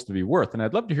it's supposed to be worth. And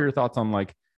I'd love to hear your thoughts on,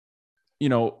 like,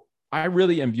 I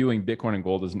really am viewing Bitcoin and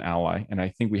gold as an ally. And I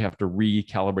think we have to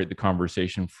recalibrate the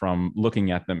conversation from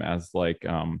looking at them as like,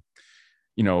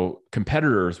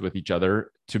 competitors with each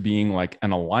other to being like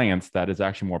an alliance that is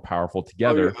actually more powerful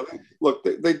together. Oh, yeah. Look,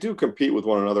 they do compete with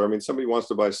one another. I mean, somebody wants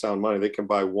to buy sound money, they can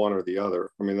buy one or the other.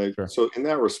 I mean, so in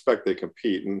that respect, they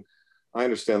compete. And I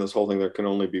understand this whole thing, there can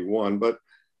only be one, but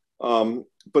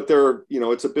they're,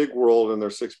 it's a big world and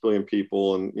there's 6 billion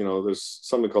people. And, there's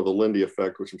something called the Lindy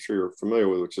effect, which I'm sure you're familiar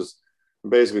with, which is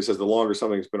basically says the longer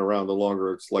something's been around, the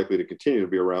longer it's likely to continue to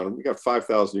be around. And we got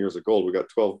 5,000 years of gold. We got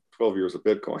 12 years of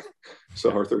Bitcoin.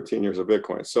 So, or 13 years of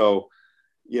Bitcoin. So,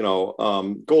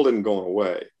 gold isn't going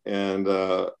away. And,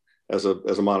 as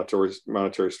a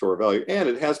monetary store of value, and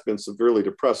it has been severely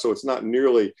depressed. So it's not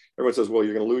nearly, everyone says, well,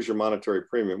 you're going to lose your monetary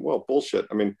premium. Well, bullshit.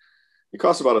 I mean, it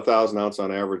costs about 1,000 ounce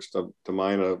on average to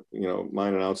mine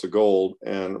an ounce of gold,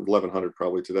 and 1,100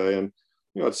 probably today. And,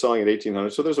 it's selling at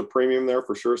 1,800. So there's a premium there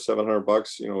for sure,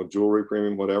 $700, jewelry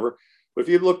premium, whatever. But if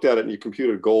you looked at it and you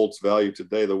computed gold's value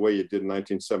today the way you did in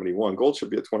 1971, gold should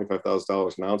be at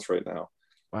 $25,000 an ounce right now.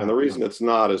 Wow. And the reason it's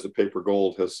not is the paper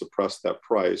gold has suppressed that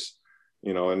price,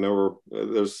 and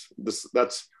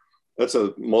that's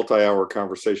a multi-hour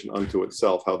conversation unto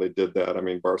itself, how they did that. I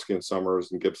mean, Barsky and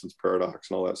Summers and Gibson's paradox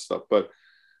and all that stuff. But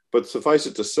suffice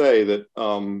it to say that,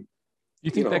 you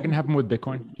think that can happen with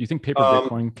Bitcoin? Do you think paper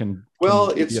Bitcoin can be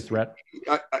a threat?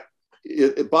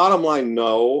 Bottom line,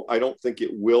 no, I don't think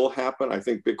it will happen. I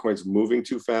think Bitcoin's moving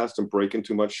too fast and breaking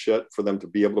too much shit for them to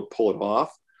be able to pull it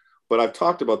off. But I've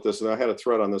talked about this, and I had a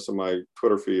thread on this on my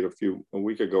Twitter feed a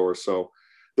week ago or so.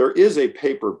 There is a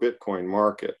paper Bitcoin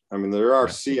market. I mean, there are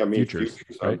futures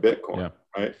on Bitcoin,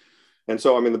 right? And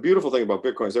so, I mean, the beautiful thing about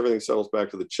Bitcoin is everything settles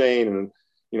back to the chain, and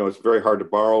it's very hard to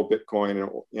borrow Bitcoin,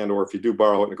 or if you do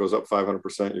borrow it and it goes up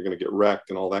 500%, you're going to get wrecked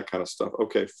and all that kind of stuff.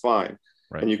 Okay, fine.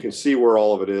 Right. And you can see where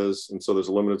all of it is, and so there's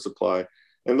a limited supply,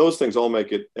 and those things all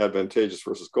make it advantageous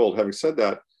versus gold. Having said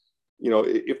that,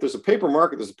 if there's a paper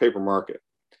market, there's a paper market.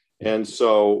 And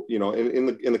so, in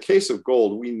the case of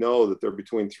gold, we know that there are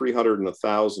between 300 and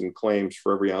 1,000 claims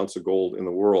for every ounce of gold in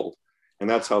the world, and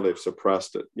that's how they've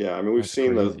suppressed it. Yeah, I mean, we've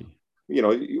seen crazy.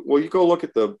 You go look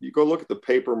at the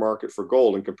paper market for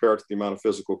gold and compare it to the amount of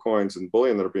physical coins and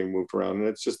bullion that are being moved around, and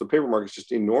it's just the paper market is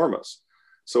just enormous.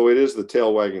 So it is the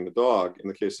tail wagging the dog in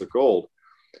the case of gold.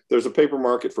 There's a paper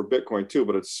market for Bitcoin too,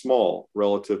 but it's small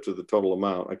relative to the total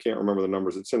amount. I can't remember the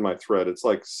numbers. It's in my thread. It's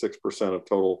like 6% of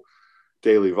total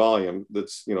daily volume.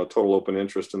 That's total open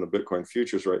interest in the Bitcoin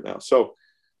futures right now. So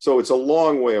it's a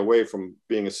long way away from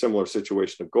being a similar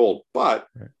situation of gold, but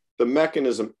the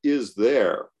mechanism is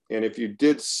there. And if you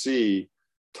did see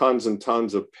tons and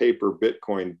tons of paper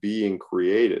Bitcoin being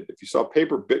created, if you saw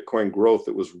paper Bitcoin growth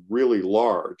that was really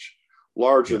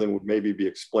larger than would maybe be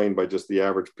explained by just the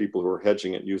average people who are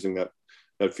hedging it, using that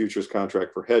futures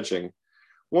contract for hedging,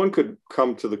 one could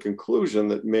come to the conclusion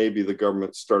that maybe the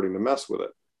government's starting to mess with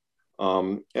it.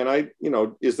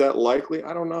 Is that likely?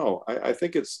 I don't know. I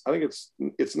think it's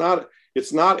not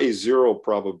a zero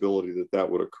probability that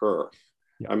would occur.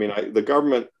 Yeah. I mean, the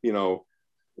government,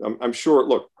 I'm sure,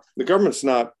 look, the government's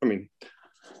not, I mean,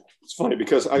 it's funny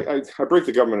because I break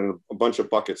the government in a bunch of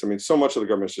buckets. I mean, so much of the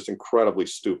government is just incredibly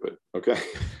stupid. Okay.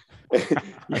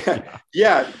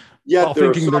 While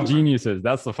thinking they're geniuses.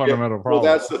 That's the fundamental problem.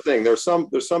 Well, that's the thing. There's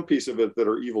some piece of it that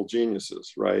are evil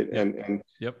geniuses, right? And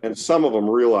some of them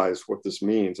realize what this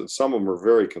means, and some of them are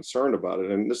very concerned about it.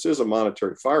 And this is a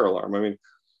monetary fire alarm. I mean,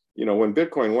 when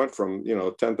Bitcoin went from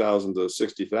 10,000 to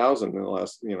 60,000 in the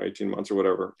last 18 months or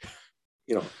whatever,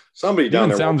 somebody down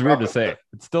there sounds weird to say.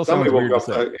 It still sounds weird to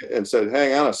say. And said,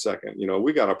 "Hang on a second,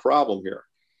 we got a problem here.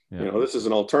 Yeah. This is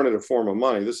an alternative form of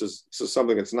money. This is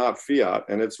something that's not fiat,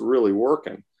 and it's really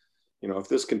working. If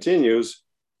this continues,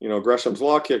 Gresham's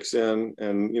law kicks in,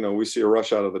 and we see a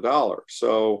rush out of the dollar.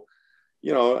 So,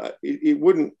 it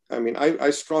wouldn't. I mean, I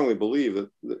strongly believe that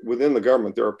within the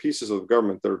government there are pieces of the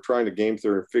government that are trying to game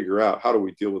theory and figure out how do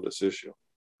we deal with this issue."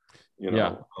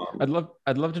 I'd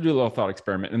love to do a little thought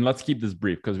experiment, and let's keep this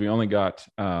brief because we only got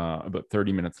about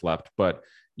 30 minutes left. But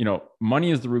money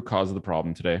is the root cause of the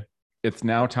problem today. it's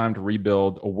now time to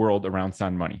rebuild a world around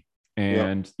sound money.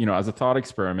 And, as a thought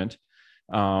experiment,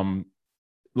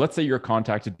 let's say you're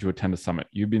contacted to attend a summit.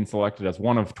 You've been selected as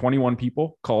one of 21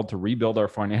 people called to rebuild our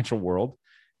financial world.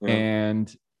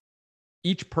 And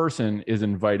each person is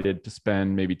invited to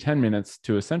spend maybe 10 minutes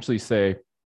to essentially say,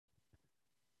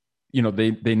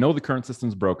 they know the current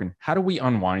system's broken. How do we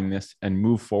unwind this and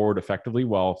move forward effectively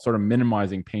while sort of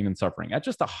minimizing pain and suffering at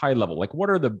just a high level? Like, what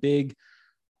are the big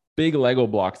Lego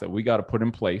blocks that we got to put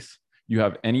in place? You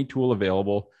have any tool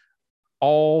available.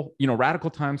 All, radical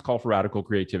times call for radical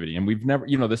creativity. And we've never,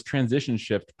 this transition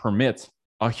shift permits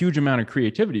a huge amount of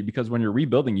creativity, because when you're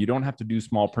rebuilding, you don't have to do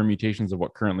small permutations of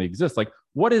what currently exists. Like,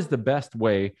 what is the best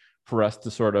way for us to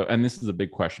sort of, and this is a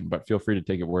big question, but feel free to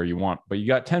take it where you want, but you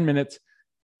got 10 minutes.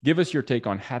 Give us your take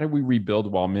on how do we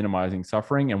rebuild while minimizing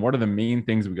suffering, and what are the main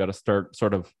things we got to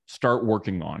start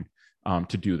working on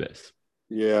to do this?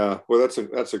 Yeah, well, that's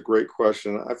a great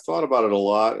question. I've thought about it a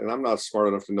lot, and I'm not smart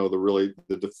enough to know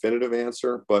the definitive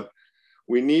answer, but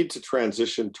we need to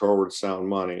transition towards sound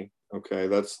money. Okay,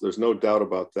 there's no doubt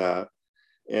about that.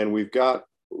 And we're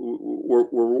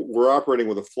operating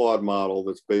with a flawed model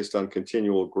that's based on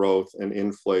continual growth and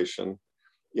inflation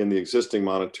in the existing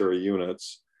monetary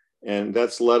units. And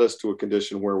that's led us to a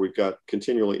condition where we've got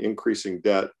continually increasing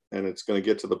debt, and it's going to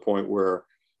get to the point where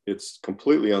it's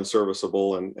completely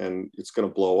unserviceable and it's going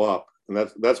to blow up. And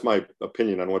that's my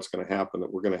opinion on what's going to happen,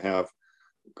 that we're going to have,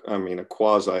 a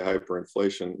quasi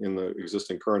hyperinflation in the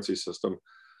existing currency system.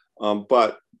 So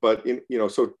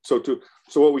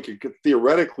what we could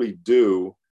theoretically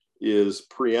do is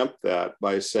preempt that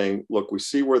by saying, look, we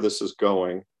see where this is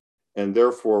going, and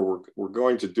therefore we're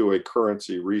going to do a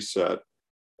currency reset.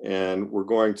 And we're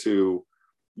going to,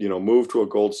 move to a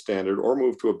gold standard or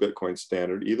move to a Bitcoin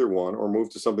standard, either one, or move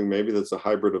to something maybe that's a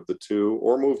hybrid of the two,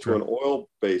 or move to an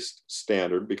oil-based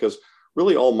standard, because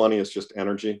really all money is just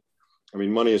energy. I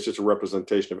mean, money is just a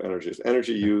representation of energy. There's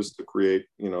energy used to create,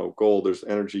 gold. There's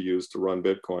energy used to run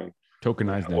Bitcoin.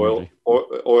 Tokenized energy.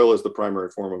 Oil is the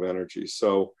primary form of energy.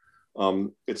 So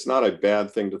it's not a bad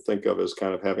thing to think of as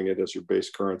kind of having it as your base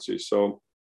currency. So,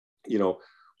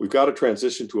 we've got to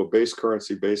transition to a base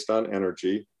currency based on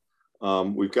energy.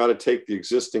 We've got to take the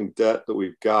existing debt that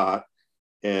we've got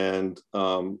and,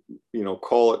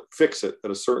 fix it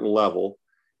at a certain level,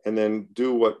 and then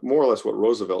do more or less what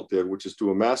Roosevelt did, which is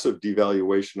do a massive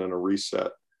devaluation and a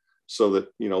reset. So that,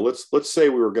 let's say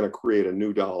we were going to create a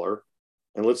new dollar,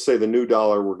 and let's say the new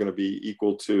dollar were going to be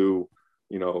equal to,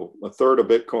 a third of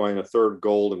Bitcoin, a third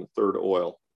gold, and a third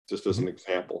oil, just as an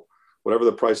example. Whatever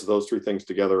the price of those three things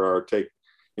together are, take,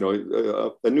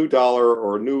 a new dollar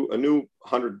or a new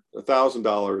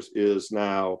 $1,000 is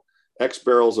now X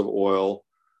barrels of oil,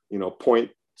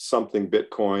 point something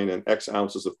Bitcoin, and X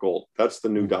ounces of gold. That's the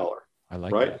new dollar. I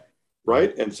like right? that.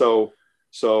 Right. And so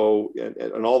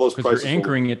and all those prices. You're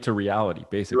anchoring it to reality,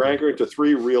 basically. You're anchoring it to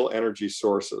three real energy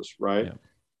sources, right? Yeah.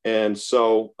 And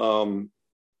so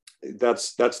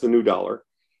that's the new dollar.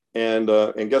 And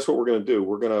guess what we're going to do?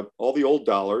 We're going to, all the old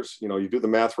dollars, you do the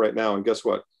math right now, and guess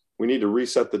what? We need to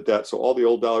reset the debt. So all the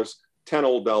old dollars, 10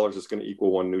 old dollars is going to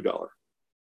equal one new dollar.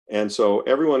 And so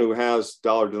everyone who has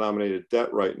dollar denominated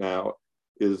debt right now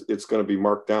it's going to be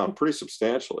marked down pretty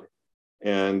substantially.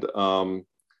 And,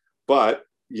 but,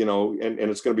 and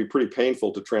it's going to be pretty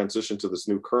painful to transition to this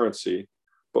new currency.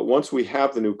 But once we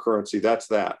have the new currency, that's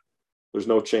that. There's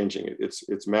no changing it.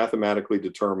 It's mathematically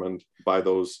determined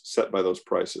set by those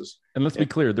prices. And let's be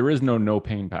clear, there is no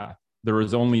pain path. There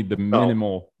is only the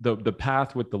minimal, the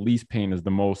path with the least pain is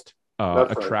the most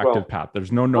attractive path.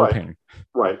 There's no pain.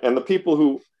 Right. And the people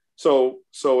who, so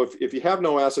if you have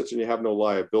no assets and you have no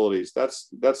liabilities, that's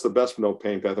the best no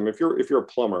pain path. I mean, if you're a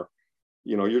plumber,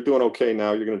 you're doing okay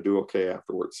now, you're going to do okay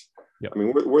afterwards. Yep. I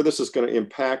mean, where this is going to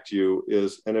impact you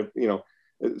is, and if,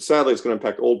 sadly, it's going to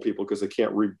impact old people because they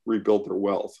can't rebuild their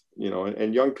wealth,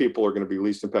 and young people are going to be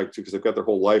least impacted because they've got their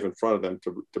whole life in front of them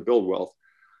to build wealth.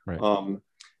 Right.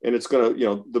 And it's going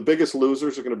to, the biggest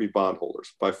losers are going to be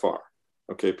bondholders by far.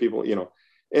 Okay. People,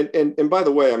 and by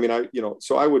the way, I mean,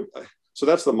 so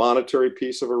that's the monetary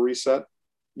piece of a reset.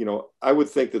 I would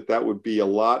think that would be a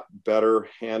lot better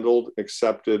handled,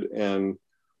 accepted, and,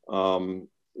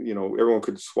 everyone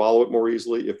could swallow it more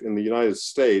easily if in the United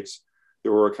States,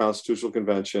 there were a constitutional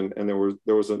convention and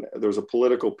there was a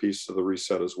political piece to the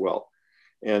reset as well.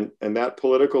 And that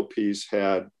political piece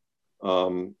had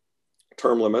term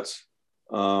limits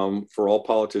for all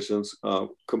politicians,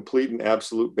 complete and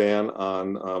absolute ban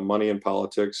on money in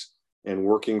politics, and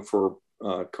working for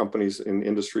companies in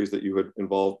industries that you had been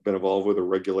involved with or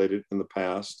regulated in the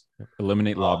past.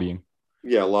 Eliminate lobbying.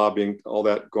 Lobbying, all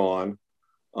that gone,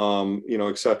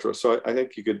 et cetera. So I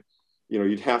think you could,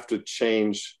 you'd have to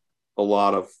change a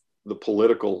lot of the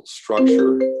political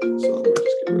structure. So let me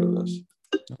just get rid of this.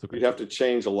 That's okay. You'd have to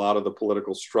change a lot of the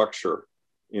political structure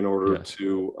in order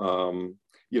to,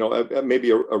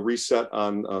 maybe a reset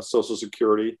on Social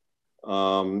Security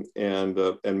and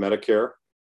Medicare.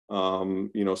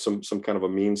 Some kind of a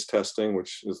means testing,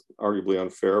 which is arguably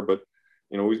unfair, but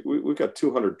we've got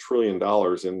 $200 trillion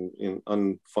in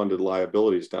unfunded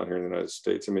liabilities down here in the United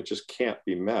States. I mean, it just can't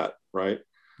be met, right?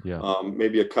 Yeah.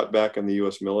 Maybe a cutback in the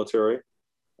U.S. military,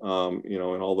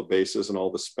 and all the bases and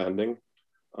all the spending.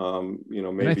 Maybe.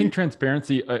 And I think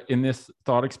transparency in this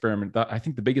thought experiment, I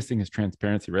think the biggest thing is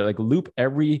transparency, right? Like loop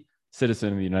every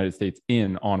citizen of the United States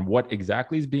in on what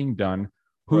exactly is being done,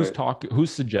 who's talking,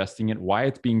 who's suggesting it, why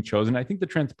it's being chosen. I think the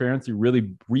transparency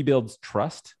really rebuilds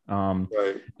trust. And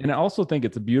I also think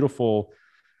it's a beautiful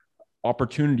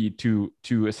opportunity to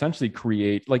essentially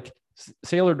create, like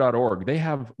Sailor.org, they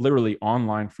have literally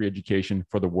online free education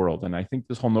for the world. And I think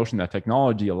this whole notion that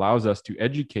technology allows us to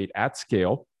educate at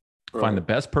scale, find the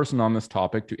best person on this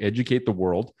topic to educate the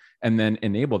world, and then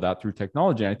enable that through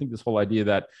technology. And I think this whole idea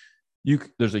that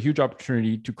there's a huge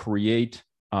opportunity to create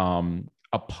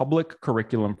a public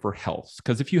curriculum for health.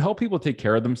 Because if you help people take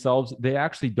care of themselves, they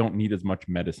actually don't need as much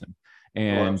medicine.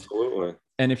 And absolutely.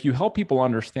 And if you help people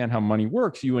understand how money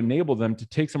works, you enable them to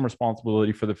take some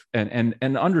responsibility for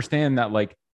and understand that,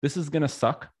 like, this is going to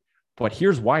suck, but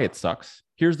here's why it sucks.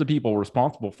 Here's the people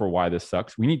responsible for why this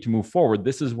sucks. We need to move forward.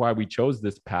 This is why we chose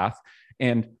this path.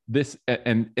 And here's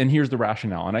the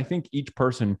rationale. And I think each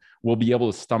person will be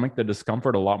able to stomach the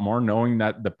discomfort a lot more, knowing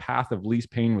that the path of least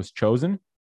pain was chosen.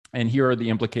 And here are the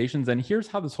implications. And here's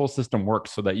how this whole system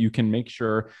works so that you can make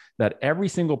sure that every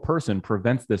single person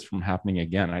prevents this from happening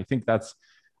again. I think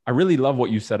I really love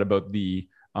what you said about the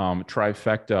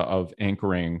trifecta of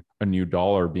anchoring a new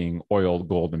dollar being oil,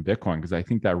 gold, and Bitcoin, because I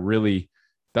think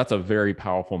that's a very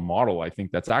powerful model. I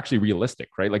think that's actually realistic,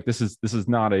 right? Like this is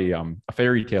not a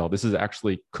fairy tale. This is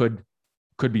actually could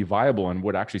be viable and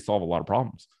would actually solve a lot of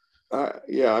problems.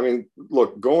 Yeah, I mean,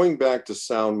 look, going back to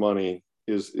sound money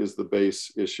is the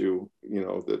base issue,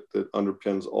 that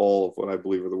underpins all of what I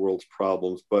believe are the world's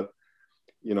problems. But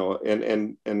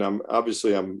and I'm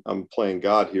obviously I'm playing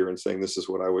God here and saying this is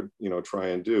what I would try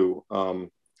and do.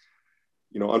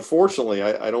 Unfortunately,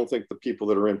 I don't think the people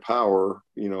that are in power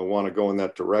want to go in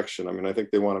that direction. I mean, I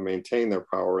think they want to maintain their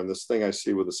power. And this thing I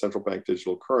see with the central bank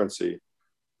digital currency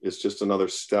is just another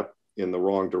step in the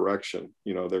wrong direction.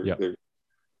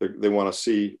 They want to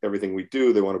see everything we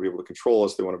do. They want to be able to control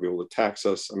us. They want to be able to tax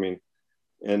us. I mean,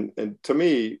 and to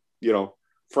me,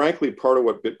 frankly, part of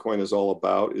what Bitcoin is all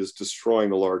about is destroying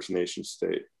the large nation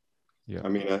state. Yeah. I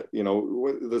mean,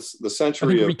 the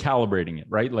century of recalibrating it,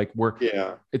 right? Like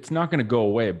it's not going to go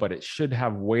away, but it should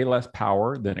have way less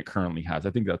power than it currently has. I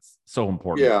think that's so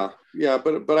important. Yeah.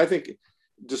 But I think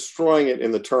destroying it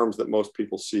in the terms that most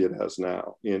people see it as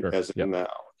now, and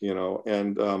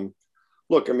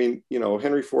look, I mean,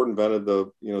 Henry Ford invented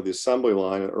the assembly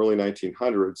line in the early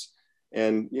 1900s.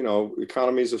 And,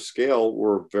 economies of scale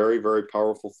were a very, very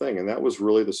powerful thing. And that was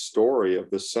really the story of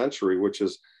this century, which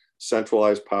is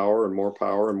centralized power and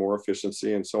more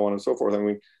efficiency and so on and so forth. I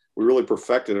mean, we really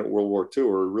perfected it in World War II,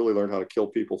 where we really learned how to kill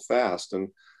people fast. And,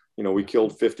 we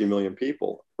killed 50 million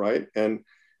people, right? And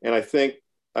I think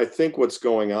what's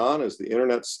going on is the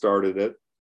internet started it,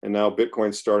 and now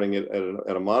Bitcoin's starting it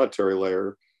at a monetary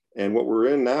layer. And what we're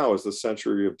in now is the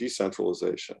century of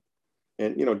decentralization.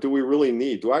 And, do I really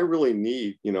need,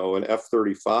 an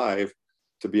F-35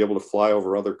 to be able to fly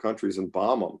over other countries and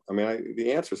bomb them? I mean,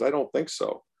 the answer is I don't think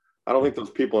so. I don't think those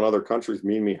people in other countries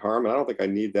mean me harm, and I don't think I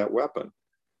need that weapon.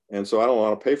 And so I don't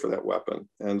want to pay for that weapon.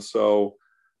 And so,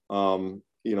 and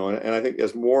I think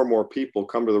as more and more people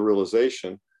come to the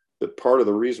realization that part of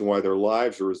the reason why their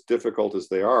lives are as difficult as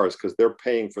they are is because they're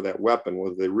paying for that weapon,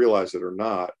 whether they realize it or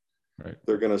not. Right.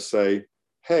 They're going to say,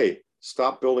 hey,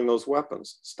 stop building those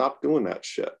weapons. Stop doing that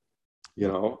shit.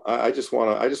 I just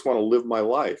want to live my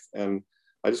life, and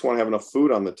I just want to have enough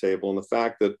food on the table. And the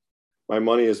fact that my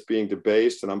money is being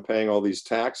debased and I'm paying all these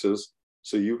taxes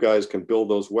so you guys can build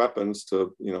those weapons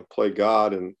to, play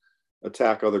God and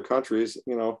attack other countries,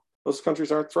 those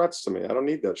countries aren't threats to me. I don't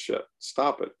need that shit.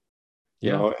 Stop it.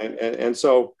 And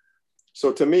so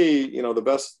to me,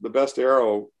 the best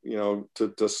arrow,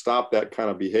 to stop that kind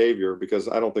of behavior, because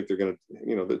I don't think they're going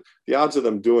to, the odds of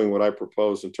them doing what I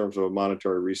proposed in terms of a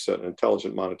monetary reset, an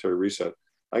intelligent monetary reset,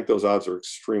 I think those odds are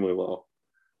extremely low.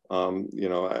 I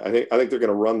think they're going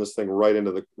to run this thing right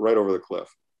over the cliff.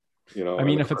 I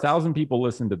mean, if 1,000 people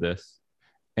listen to this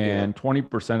and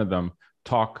 20% of them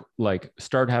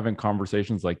start having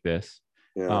conversations like this,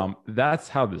 Yeah. That's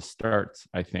how this starts,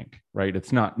 I think, right?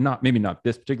 It's not maybe not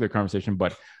this particular conversation,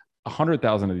 but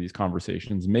 100,000 of these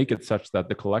conversations make it such that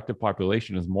the collective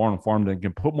population is more informed and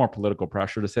can put more political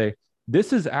pressure to say,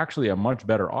 this is actually a much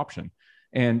better option.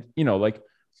 And, like,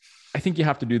 I think you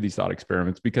have to do these thought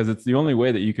experiments because it's the only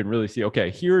way that you can really see, okay,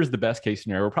 here's the best case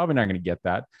scenario. We're probably not going to get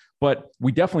that, but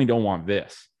we definitely don't want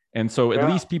this. And so at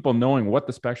least people knowing what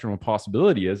the spectrum of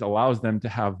possibility is allows them to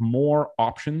have more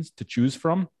options to choose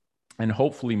from and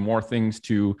hopefully more things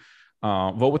to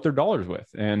vote with their dollars with.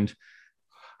 And,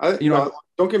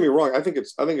 don't get me wrong. I think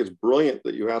it's brilliant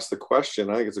that you asked the question.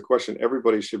 I think it's a question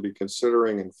everybody should be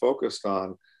considering and focused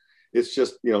on. It's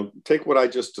just, take what I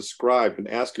just described and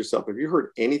ask yourself, have you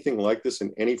heard anything like this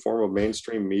in any form of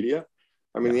mainstream media?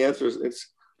 I mean, the answer is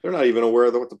they're not even aware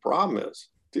of what the problem is.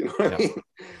 Do you know what I mean?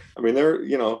 I mean,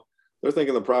 they're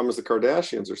thinking the problem is the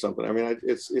Kardashians or something. I mean,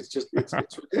 it's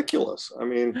ridiculous. I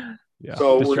mean,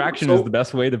 so distraction is the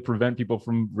best way to prevent people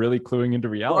from really cluing into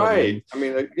reality. Right. I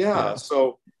mean,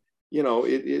 So,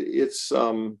 it's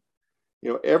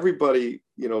everybody,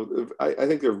 I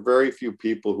think there are very few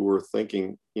people who are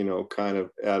thinking, kind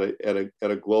of at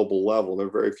a global level. There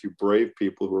are very few brave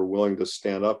people who are willing to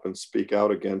stand up and speak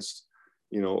out against,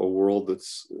 a world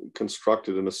that's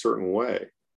constructed in a certain way.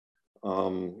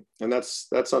 And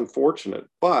that's unfortunate,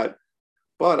 but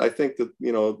I think that,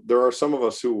 there are some of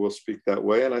us who will speak that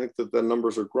way. And I think that the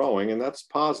numbers are growing, and that's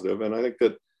positive. And I think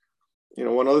that,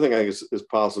 one other thing I think is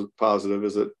positive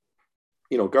is that,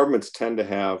 governments tend to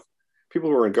have, people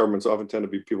who are in governments often tend to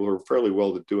be people who are fairly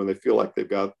well to do, and they feel like they've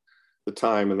got the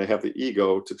time and they have the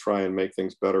ego to try and make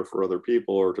things better for other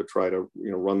people, or to try to,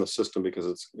 run the system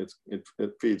because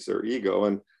it feeds their ego.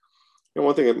 And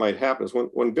one thing that might happen is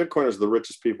when Bitcoiners are the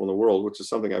richest people in the world, which is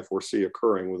something I foresee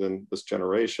occurring within this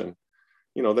generation,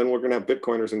 then we're going to have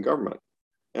Bitcoiners in government.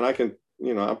 And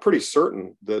I'm pretty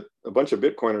certain that a bunch of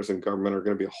Bitcoiners in government are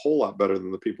going to be a whole lot better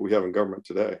than the people we have in government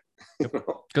today.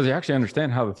 Because they actually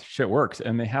understand how the shit works,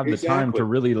 and they have the time to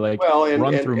really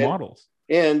run through models.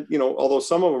 And, although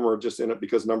some of them are just in it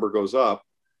because number goes up,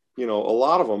 a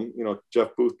lot of them, Jeff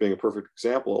Booth being a perfect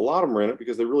example, a lot of them are in it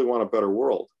because they really want a better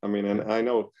world. I mean, and I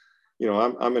know,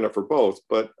 I'm in it for both,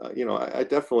 but, I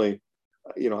definitely,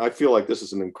 I feel like this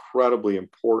is an incredibly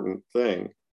important thing.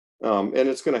 And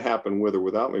it's going to happen with or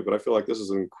without me, but I feel like this is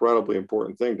an incredibly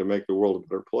important thing to make the world a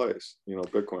better place,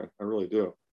 Bitcoin. I really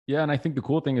do. Yeah. And I think the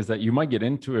cool thing is that you might get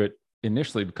into it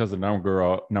initially because the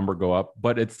number go up,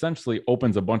 but it essentially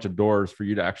opens a bunch of doors for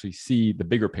you to actually see the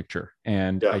bigger picture.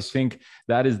 And I think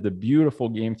that is the beautiful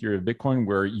game theory of Bitcoin,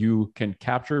 where you can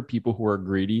capture people who are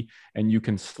greedy and you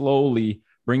can slowly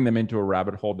bring them into a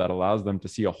rabbit hole that allows them to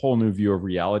see a whole new view of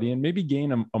reality and maybe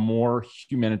gain a more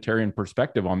humanitarian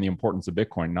perspective on the importance of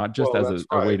Bitcoin, not just as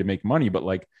a way to make money, but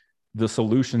like the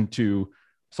solution to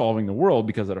solving the world,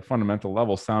 because at a fundamental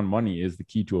level, sound money is the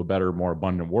key to a better, more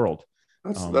abundant world.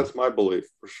 That's my belief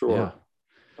for sure. Yeah.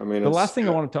 I mean, the last thing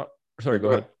I want to talk, sorry, go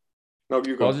ahead. No,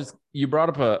 you go. You brought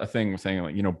up a thing saying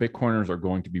Bitcoiners are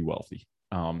going to be wealthy.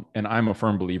 And I'm a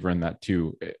firm believer in that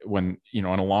too. When,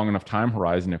 on a long enough time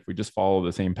horizon, if we just follow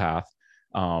the same path,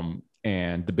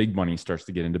 and the big money starts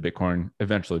to get into Bitcoin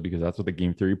eventually, because that's what the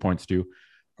game theory points to,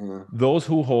 those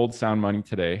who hold sound money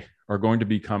today are going to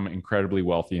become incredibly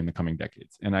wealthy in the coming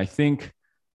decades. And I think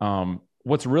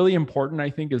what's really important, I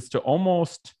think, is to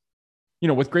almost,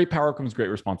 with great power comes great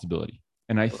responsibility.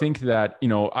 And I think that,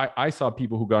 I saw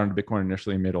people who got into Bitcoin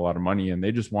initially and made a lot of money, and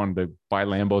they just wanted to buy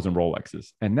Lambos and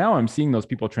Rolexes. And now I'm seeing those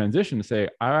people transition to say,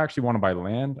 I actually want to buy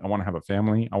land. I want to have a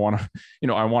family. I want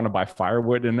to, I want to buy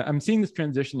firewood. And I'm seeing this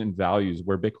transition in values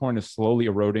where Bitcoin is slowly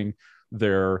eroding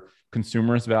their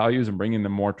consumerist values and bringing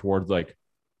them more towards like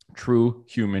true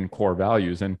human core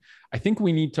values. And I think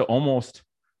we need to almost,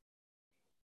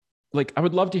 I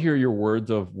would love to hear your words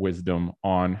of wisdom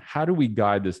on how do we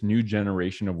guide this new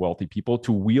generation of wealthy people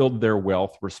to wield their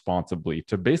wealth responsibly,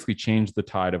 to basically change the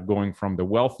tide of going from the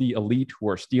wealthy elite who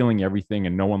are stealing everything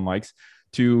and no one likes,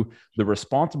 to the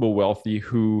responsible wealthy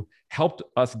who helped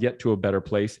us get to a better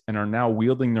place and are now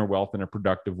wielding their wealth in a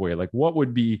productive way. Like, what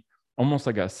would be almost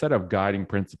like a set of guiding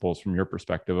principles from your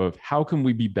perspective of how can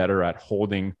we be better at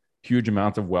holding huge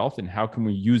amounts of wealth, and how can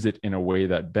we use it in a way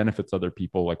that benefits other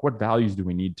people? Like, what values do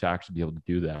we need to actually be able to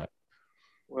do that?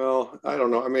 Well, I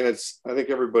don't know. I mean, I think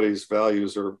everybody's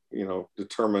values are,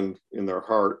 determined in their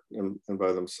heart and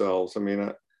by themselves. I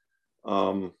mean,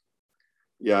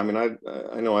 yeah, I mean,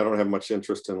 I know I don't have much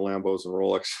interest in Lambos and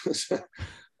Rolexes.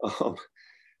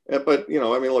 But,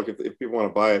 I mean, look, if people want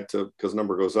to buy it because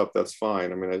number goes up, that's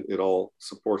fine. I mean, it all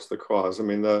supports the cause. I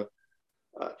mean,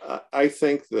 I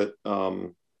think that,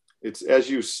 it's, as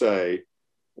you say,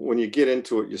 when you get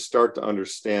into it, you start to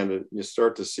understand it. You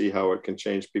start to see how it can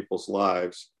change people's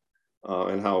lives,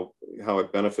 and how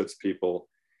it benefits people.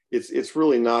 It's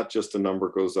really not just a number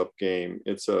goes up game.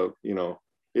 It's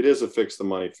it is a fix the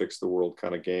money, fix the world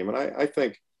kind of game. And I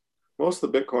think most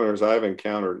of the Bitcoiners I've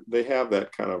encountered, they have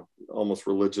that kind of almost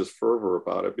religious fervor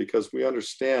about it, because we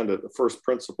understand at the first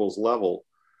principles level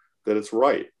that it's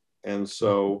right. And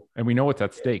so, and we know what's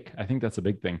at stake. I think that's a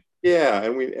big thing. Yeah,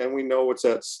 and we know what's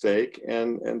at stake,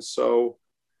 and so,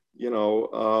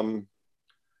 I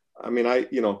mean,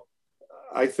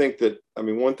 I think that,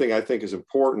 one thing I think is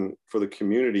important for the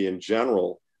community in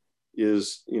general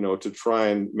is, to try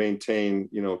and maintain,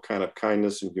 kind of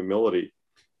kindness and humility,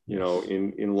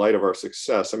 in light of our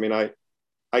success. I mean,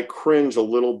 I cringe a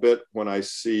little bit when I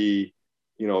see,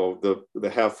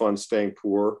 the have fun staying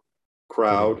poor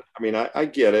crowd. I mean, I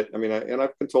get it. I mean, and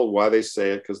I've been told why they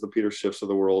say it, because the Peter Schiffs of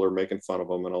the world are making fun of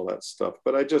them and all that stuff.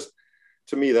 But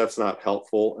to me, that's not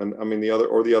helpful. And I mean, the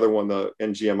other one, the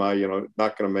NGMI,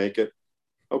 not going to make it.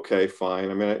 Okay,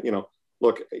 fine. I mean,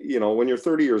 look, when you're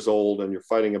 30 years old and you're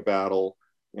fighting a battle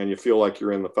and you feel like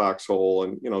you're in the foxhole,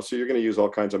 and, so you're going to use all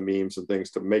kinds of memes and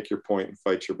things to make your point and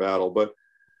fight your battle. But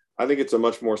I think it's a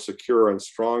much more secure and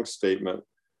strong statement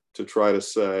to try to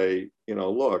say,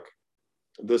 look,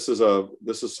 this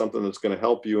is something that's going to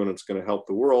help you and it's going to help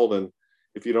the world. And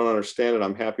if you don't understand it,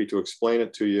 I'm happy to explain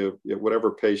it to you at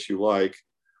whatever pace you like.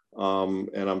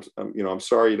 And I'm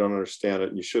sorry you don't understand it.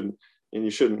 And you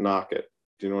shouldn't knock it.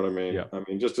 Do you know what I mean? Yeah. I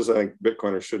mean, just as I think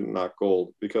Bitcoiners shouldn't knock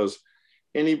gold, because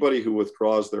anybody who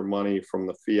withdraws their money from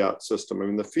the fiat system, I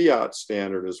mean, the fiat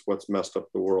standard is what's messed up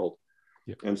the world.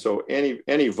 Yeah. And so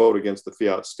any vote against the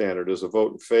fiat standard is a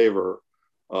vote in favor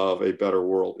of a better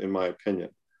world, in my opinion.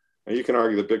 And you can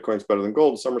argue that Bitcoin's better than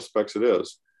gold. In some respects it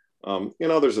is.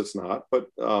 In others it's not. But,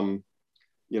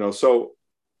 so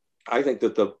I think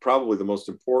that probably the most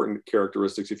important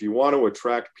characteristics, if you want to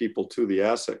attract people to the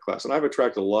asset class, and I've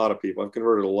attracted a lot of people, I've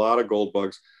converted a lot of gold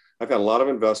bugs. I've had a lot of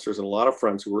investors and a lot of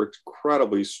friends who were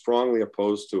incredibly strongly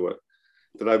opposed to it,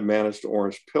 that I've managed to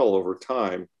orange pill over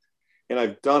time. And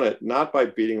I've done it not by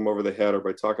beating them over the head or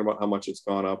by talking about how much it's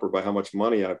gone up or by how much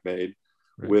money I've made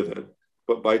with it,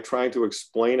 but by trying to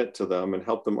explain it to them and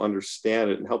help them understand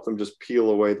it and help them just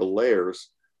peel away the layers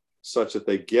such that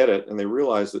they get it and they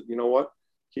realize that, you know what,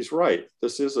 he's right.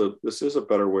 This is a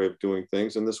better way of doing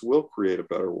things, and this will create a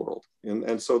better world.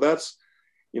 And so that's,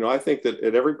 I think that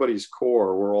at everybody's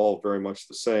core, we're all very much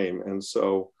the same. And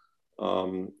so,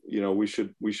 we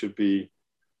should be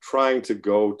trying to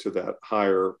go to that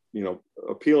higher,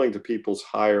 appealing to people's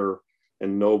higher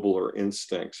and nobler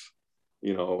instincts,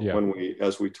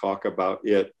 as we talk about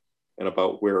it and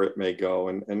about where it may go,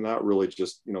 and not really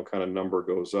just, kind of number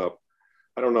goes up.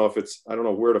 I don't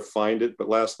know where to find it, but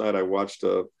last night I watched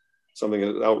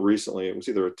something out recently. It was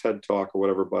either a TED talk or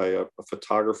whatever by a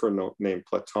photographer named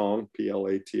Platon,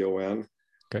 Platon.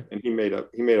 Okay. And he made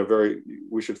a very,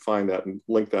 we should find that and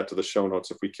link that to the show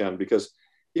notes if we can, because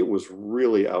it was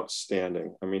really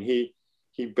outstanding. I mean,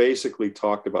 he basically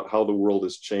talked about how the world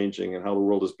is changing and how the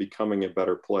world is becoming a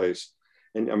better place.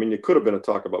 And I mean, it could have been a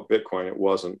talk about Bitcoin. It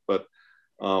wasn't, but,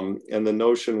 and the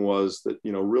notion was that,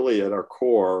 really at our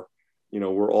core,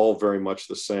 we're all very much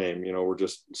the same. We're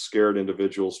just scared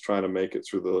individuals trying to make it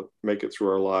through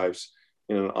our lives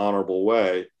in an honorable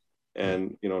way.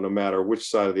 And, no matter which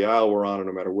side of the aisle we're on, and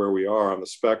no matter where we are on the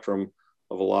spectrum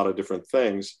of a lot of different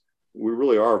things, we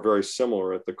really are very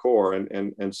similar at the core.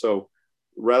 And so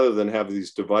rather than have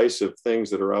these divisive things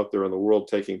that are out there in the world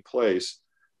taking place,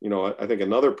 I think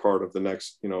another part of the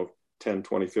next, 10,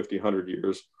 20, 50, 100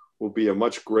 years will be a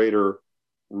much greater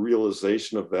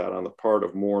realization of that on the part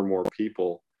of more and more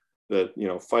people, that,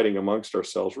 fighting amongst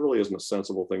ourselves really isn't a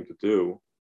sensible thing to do.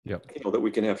 Yep. That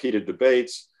we can have heated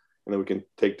debates and that we can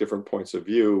take different points of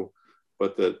view,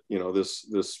 but that,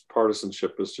 this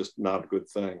partisanship is just not a good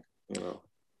thing,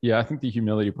 Yeah, I think the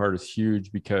humility part is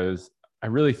huge, because I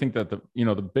really think that the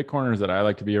Bitcoiners that I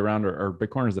like to be around are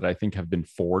Bitcoiners that I think have been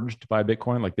forged by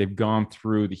Bitcoin. Like, they've gone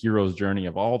through the hero's journey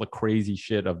of all the crazy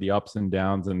shit of the ups and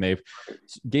downs, and they've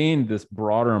gained this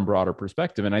broader and broader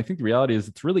perspective. And I think the reality is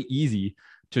it's really easy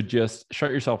to just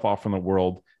shut yourself off from the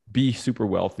world, be super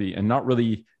wealthy, and not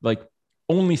really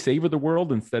only savor the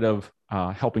world instead of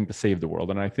helping to save the world.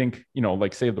 And I think,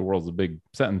 save the world is a big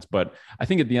sentence, but I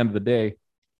think at the end of the day,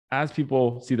 as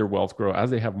people see their wealth grow, as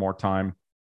they have more time,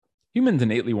 humans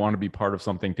innately want to be part of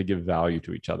something to give value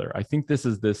to each other. I think this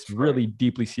is this really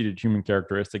deeply seated human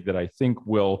characteristic that I think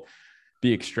will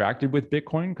be extracted with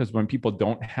Bitcoin, because when people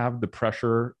don't have the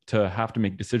pressure to have to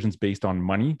make decisions based on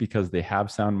money because they have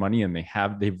sound money and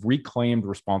they've reclaimed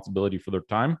responsibility for their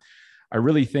time, I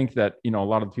really think that, a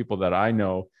lot of the people that I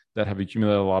know that have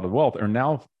accumulated a lot of wealth are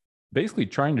now basically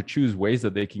trying to choose ways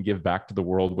that they can give back to the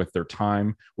world with their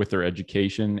time, with their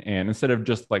education. And instead of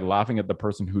just like laughing at the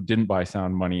person who didn't buy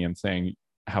sound money and saying,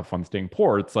 have fun staying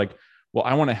poor, it's like, well,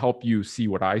 I want to help you see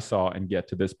what I saw and get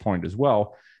to this point as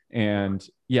well. And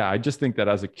yeah, I just think that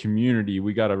as a community,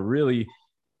 we got to really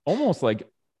almost like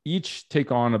each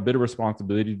take on a bit of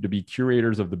responsibility to be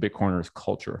curators of the Bitcoiners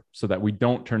culture so that we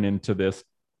don't turn into this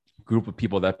group of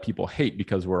people that people hate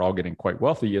because we're all getting quite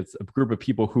wealthy. It's a group of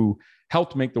people who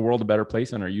helped make the world a better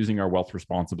place and are using our wealth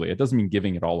responsibly. It doesn't mean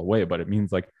giving it all away, but it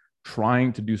means like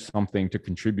trying to do something to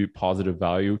contribute positive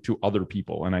value to other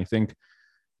people. And I think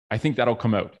that'll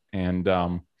come out.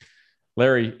 And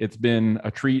Larry, it's been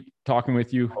a treat talking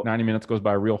with you. 90 minutes goes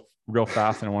by real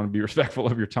fast, and I want to be respectful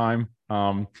of your time.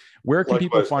 Where can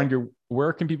people find your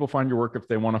work if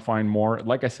they want to find more?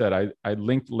 Like I said, I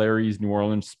linked Larry's New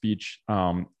Orleans speech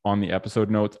on the episode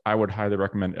notes. I would highly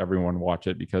recommend everyone watch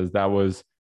it because that was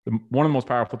one of the most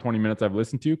powerful 20 minutes I've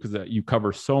listened to, because you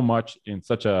cover so much in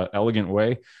such an elegant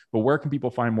way. But where can people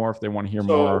find more if they want to hear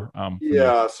more? So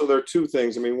there are two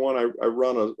things. I mean, one, I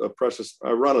run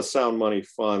a sound money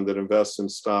fund that invests in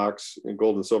stocks, in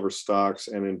gold and silver stocks,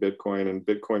 and in Bitcoin and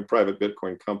private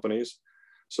Bitcoin companies.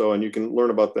 So, and you can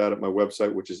learn about that at my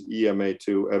website, which is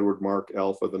EMA2, Edward Mark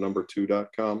Alpha, the number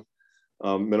 2.com.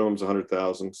 Minimum's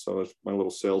 100,000. So that's my little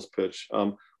sales pitch.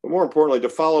 But more importantly, to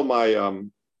follow my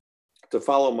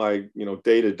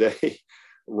day-to-day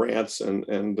rants and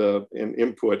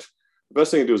input, the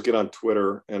best thing to do is get on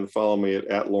Twitter and follow me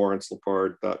at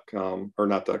lawrencelepard.com, or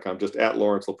not .com, just at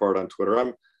Lawrence Lepard on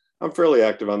Twitter. I'm fairly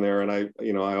active on there, and I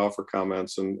offer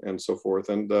comments and so forth.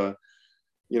 And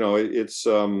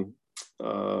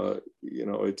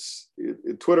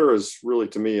Twitter is really,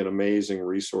 to me, an amazing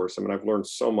resource. I mean, I've learned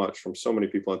so much from so many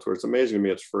people on Twitter. It's amazing to me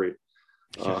it's free.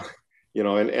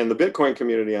 And the Bitcoin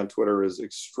community on Twitter is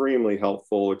extremely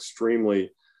helpful,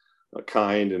 extremely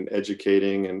kind and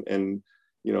educating. And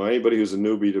anybody who's a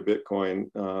newbie to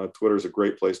Bitcoin, Twitter is a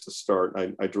great place to start.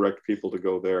 I direct people to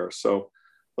go there. So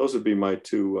those would be my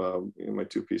two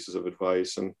pieces of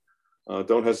advice. And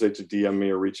don't hesitate to DM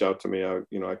me or reach out to me. I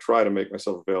try to make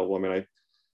myself available. I mean, I've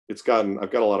got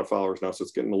a lot of followers now, so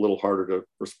it's getting a little harder to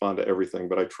respond to everything,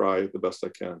 but I try the best I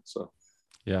can. So.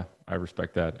 Yeah, I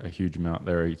respect that a huge amount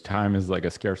there. Time is like a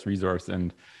scarce resource,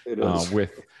 and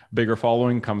with bigger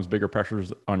following comes bigger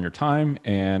pressures on your time.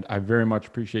 And I very much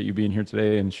appreciate you being here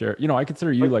today and share. I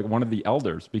consider you like one of the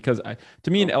elders, because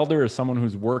to me, an elder is someone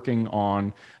who's working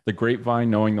on the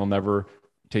grapevine, knowing they'll never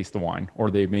taste the wine,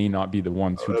 or they may not be the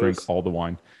ones who drink all the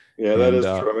wine. Yeah, that is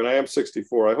true. I mean, I am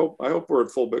 64. I hope we're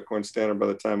at full Bitcoin standard by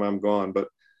the time I'm gone, but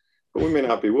we may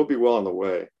not be. We'll be well on the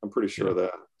way. I'm pretty sure of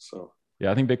that. So.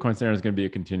 Yeah, I think Bitcoin standard is going to be a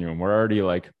continuum. We're already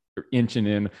like inching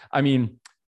in. I mean,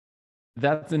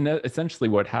 that's essentially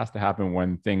what has to happen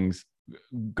when things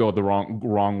go the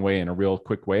wrong way in a real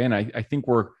quick way. And I think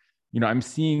we're, I'm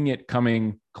seeing it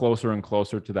coming closer and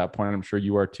closer to that point. I'm sure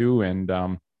you are too. And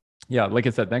yeah, like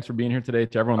I said, thanks for being here today.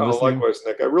 To everyone listening. Likewise,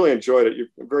 Nick. I really enjoyed it. You're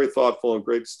very thoughtful and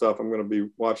great stuff. I'm going to be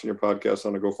watching your podcast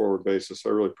on a go-forward basis. So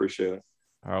I really appreciate it.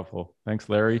 Powerful. Thanks,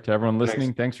 Larry. To everyone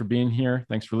listening, thanks for being here.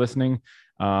 Thanks for listening.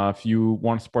 If you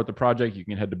want to support the project, you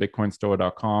can head to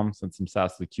bitcoinstoa.com, send some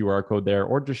sats to the QR code there,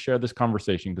 or just share this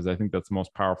conversation, because I think that's the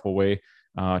most powerful way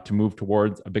to move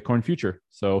towards a Bitcoin future.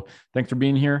 So thanks for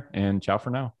being here, and ciao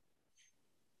for now.